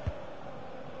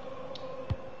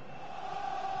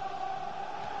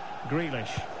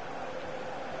 Grealish.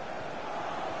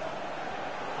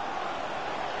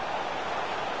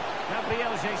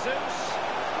 Gabriel Jesus.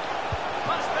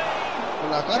 Must be. Con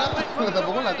la cara, me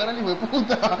tapó con la cara el hijo de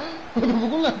puta. Me tapó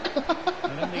con la cara.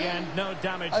 And in the end, no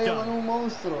damage Ay, done. hermano, un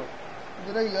monstruo.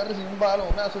 Yo le iba a recibir un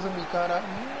balonazo en mi cara.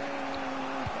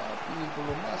 Papi, por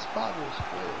los más pagos,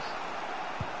 pues.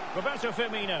 Roberto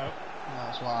Firmino.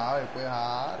 No, suave, pues,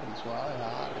 Harry, suave,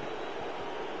 Harry.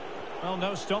 Well,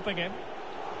 no stopping him.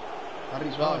 Harry,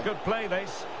 Oh, suave. good play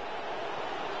this.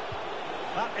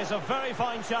 That is a very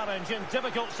fine challenge in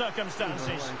difficult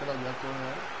circumstances.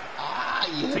 Ah,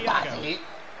 y ese Thiago. pase.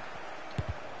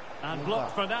 And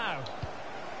blocked for now.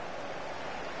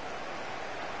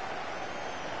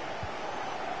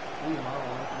 Uy,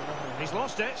 mano, He's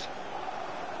lost it.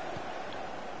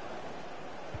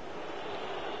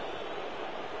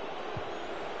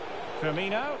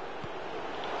 Firmino.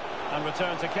 And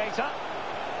return to Keita.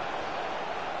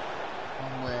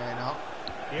 Bueno.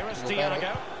 Here is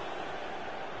Thiago.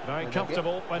 Very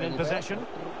comfortable when in possession.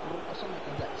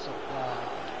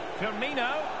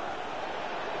 Firmino.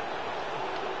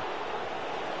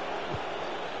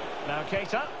 Now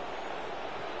Keita.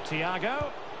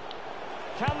 Thiago.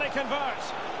 Can they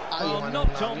convert? Well,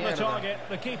 not on the target.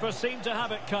 The keeper seemed to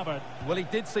have it covered. Well, he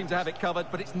did seem to have it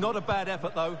covered, but it's not a bad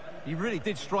effort, though. He really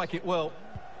did strike it well.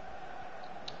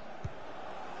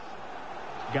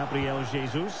 Gabriel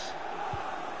Jesus.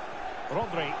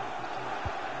 Rodri.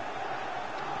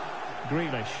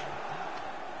 Grealish.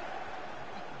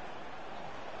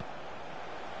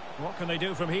 What can they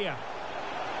do from here?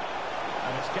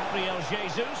 And it's Gabriel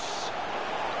Jesus.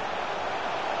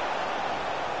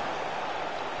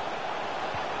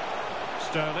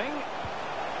 Sterling.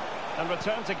 And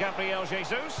return to Gabriel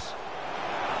Jesus.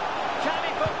 Can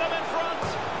he put them in front?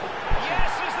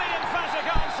 Yes is the emphatic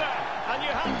answer. And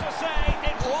you have to say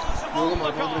it was on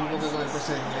the cards.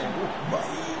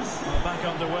 Well, back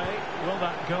underway. Will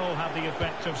that goal have the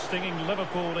effect of stinging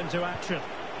Liverpool into action?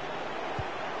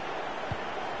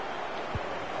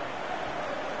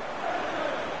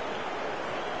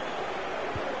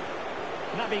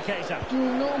 Naby Keita. You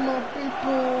know my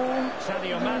people.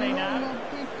 Sadio Mane now. My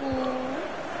people.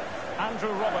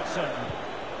 Andrew Robertson.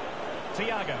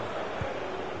 Thiago.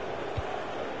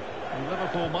 And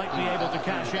Liverpool might be able to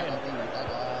cash in.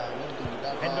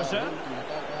 Henderson.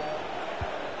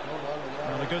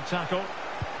 And a good tackle.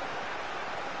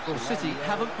 Well, City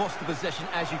haven't lost the possession,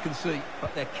 as you can see,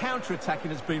 but their counter-attacking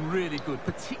has been really good,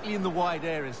 particularly in the wide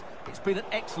areas. It's been an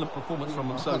excellent performance from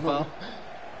them so far.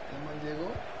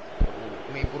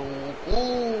 Me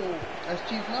provocó a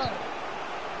chiflar.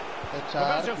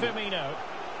 Roberto Firmino.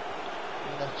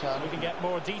 We can get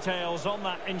more details on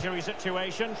that injury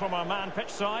situation from our man pitch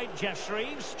side, Jeff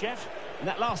Shreves. Jeff? In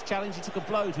that last challenge, he took a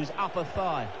blow to his upper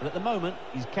thigh, but at the moment,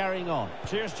 he's carrying on.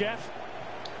 Cheers, Jeff.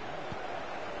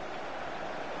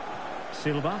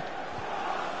 Silva.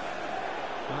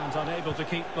 And unable to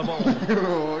keep the ball.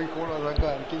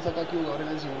 ¿Quién saca aquí jugadores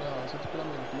lesionados? Eso es pura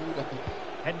mentira.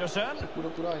 Henderson. Es pura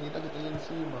vainita que está ahí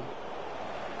encima.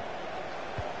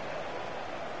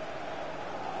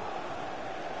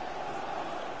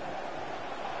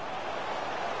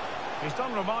 He's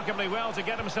done remarkably well to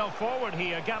get himself forward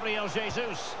here, Gabriel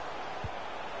Jesus.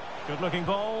 Good-looking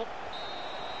ball.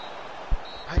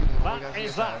 That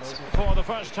is that for the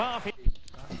first half.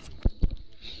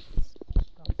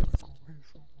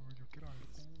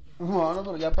 Mano,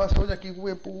 pero ya pasó, ya aquí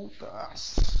fue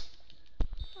putas.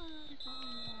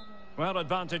 Well,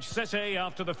 advantage City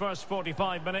after the first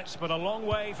 45 minutes, but a long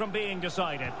way from being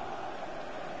decided.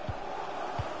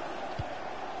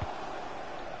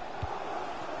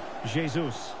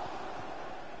 Jesus.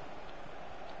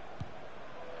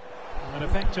 An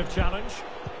effective challenge.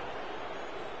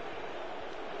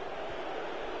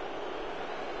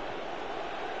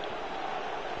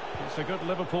 It's a good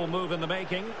Liverpool move in the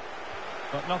making,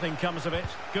 but nothing comes of it.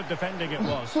 Good defending it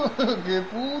was. ¡Qué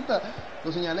puta!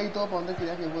 Lo señalé y todo para donde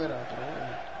quería que fuera. Pero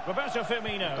bueno. Roberto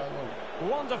Firmino.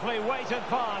 Wonderfully weighted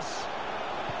pass.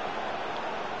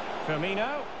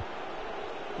 Firmino.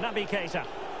 Naby Keita.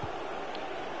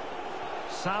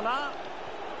 Salah.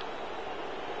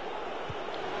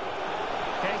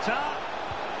 Keita.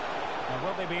 Now,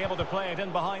 will they be able to play it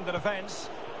in behind the defence?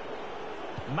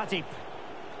 Matip.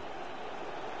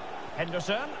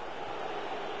 Henderson.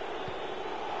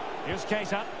 Here's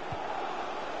Keita.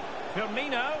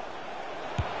 Firmino.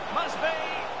 Must be.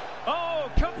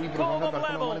 Oh, couldn't call them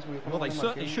level. Well, they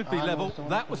certainly should be level.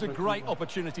 That was a great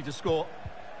opportunity to score.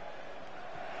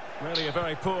 Really a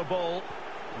very poor ball.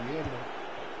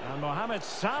 And Mohamed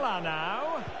Salah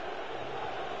now.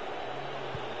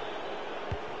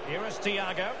 Here is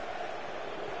Thiago.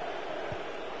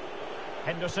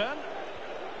 Henderson.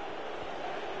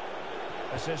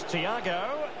 This is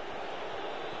Thiago.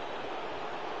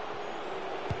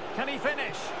 Can he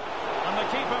finish? And the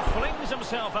keeper flings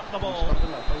himself at the ball.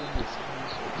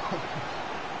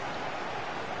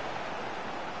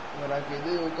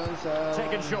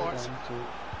 Taken short.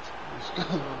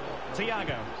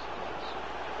 Thiago.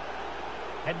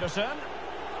 Henderson.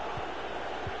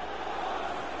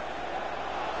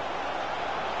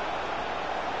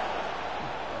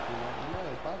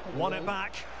 Won it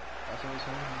back.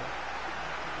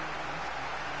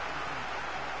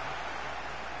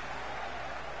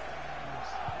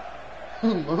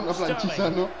 Una planchiza,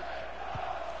 ¿no?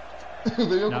 Te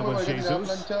vio Now como with que tirar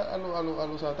Jesus. plancha a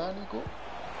lo satánico.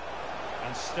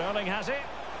 And Sterling has it.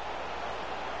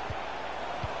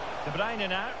 De Bruyne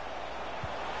now.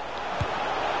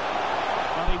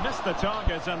 Well, he missed the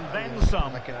target and then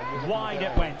some. Wide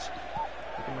it went.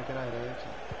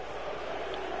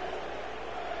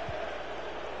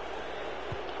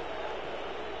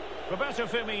 Roberto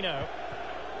Firmino.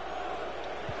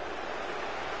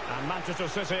 And Manchester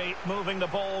City moving the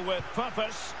ball with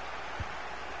purpose.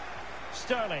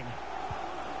 Sterling.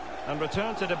 And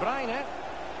return to De Bruyne.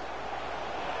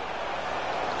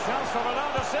 Chance for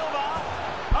Ronaldo Silva.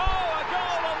 Oh, a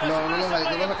goal on this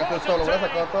massively important day.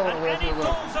 And any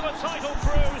thoughts of a title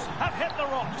cruise have hit the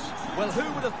rocks. Well, who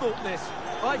would have thought this?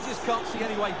 I just can't see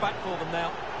any way back for them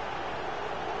now.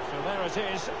 So there it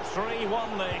is,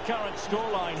 3-1 the current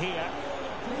scoreline here.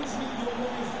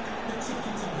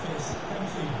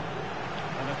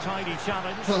 And a tidy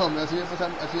challenge. No, me así de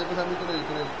pasar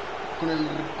con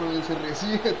el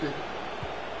CR7.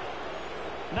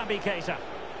 Naby Keita.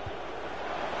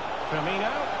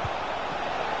 Firmino.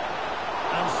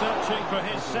 And searching for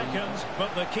his second,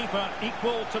 but the keeper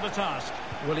equal to the task.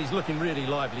 Well, he's looking really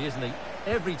lively, isn't he?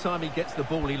 Every time he gets the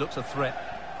ball, he looks a threat.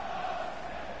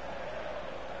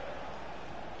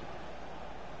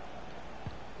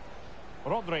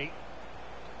 Rodri.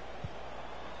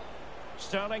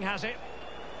 Sterling has it.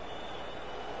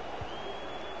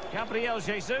 Gabriel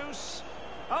Jesus.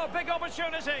 Oh, big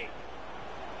opportunity.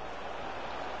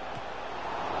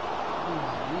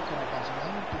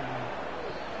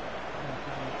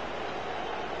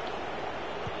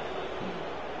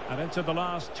 And into the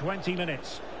last 20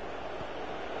 minutes.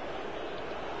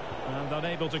 And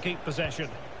unable to keep possession.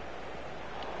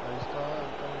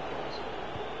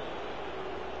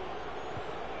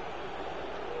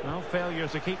 Well, failure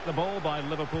to keep the ball by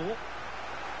Liverpool.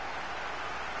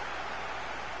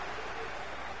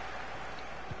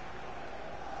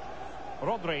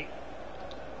 Rodri.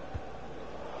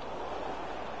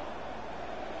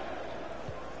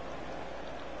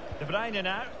 De Bruyne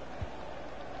now.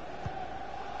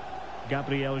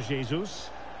 Gabriel Jesus.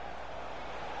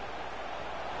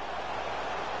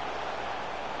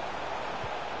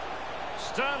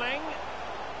 Sterling.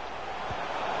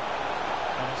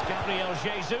 And it's Gabriel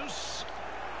Jesus.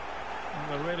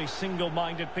 A really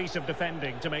single-minded piece of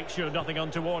defending to make sure nothing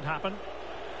untoward happened.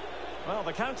 Well,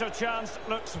 the counter chance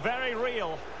looks very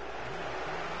real.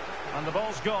 And the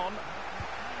ball's gone.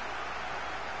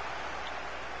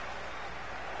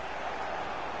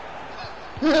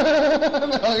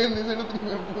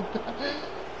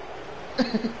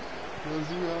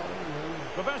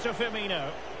 Roberto Firmino.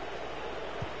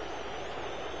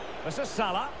 This is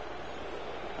Salah.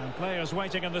 And players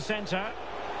waiting in the centre.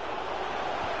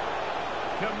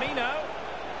 Firmino.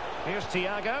 Here's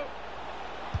Thiago.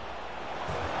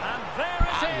 And There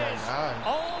it is!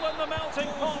 All in the melting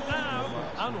pot now.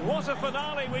 And what a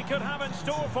finale we could have in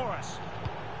store for us.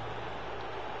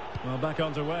 Well, back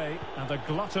underway, and a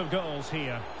glut of goals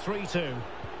here. 3-2.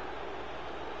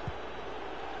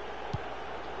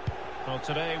 Well,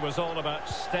 today was all about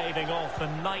staving off the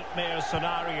nightmare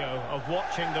scenario of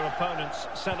watching their opponents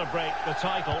celebrate the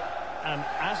title. And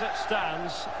as it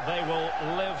stands, they will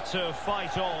live to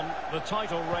fight on. The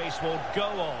title race will go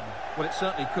on. Well, it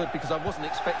certainly could, because I wasn't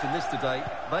expecting this today.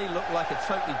 They look like a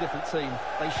totally different team.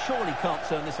 They surely can't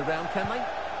turn this around, can they?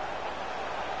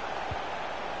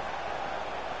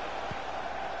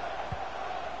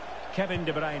 Kevin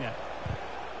De Bruyne.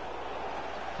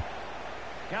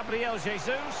 Gabriel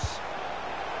Jesus.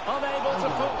 Unable to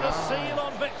put the seal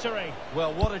on victory.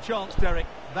 Well, what a chance, Derek.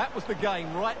 That was the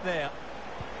game right there.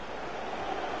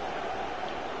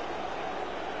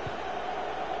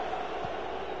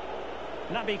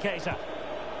 Naby Keita.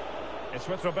 It's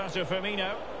with Roberto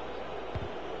Firmino.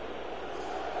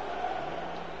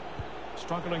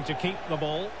 Struggling to keep the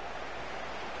ball.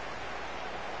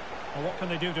 Well, what can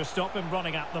they do to stop him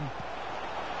running at them?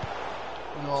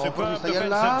 No, superb defensive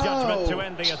judgment to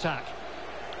end the attack.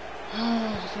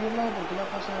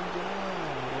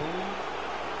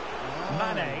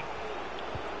 Mane.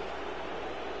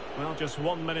 Well, just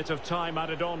 1 minute of time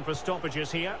added on for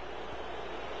stoppages here.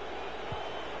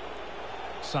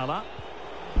 Salah.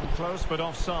 Close but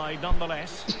offside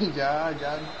nonetheless. Ya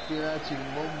tira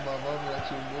chimbomba, vamos,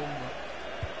 chimbomba.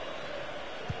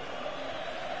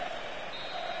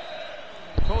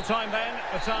 Full time then,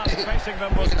 the task facing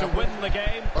them was to win the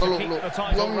game, to keep the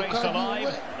title race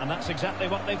alive, and that's exactly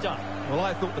what they've done. Well,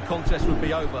 I thought the contest would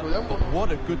be over, but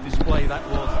what a good display that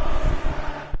was.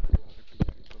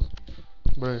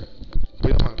 Bro.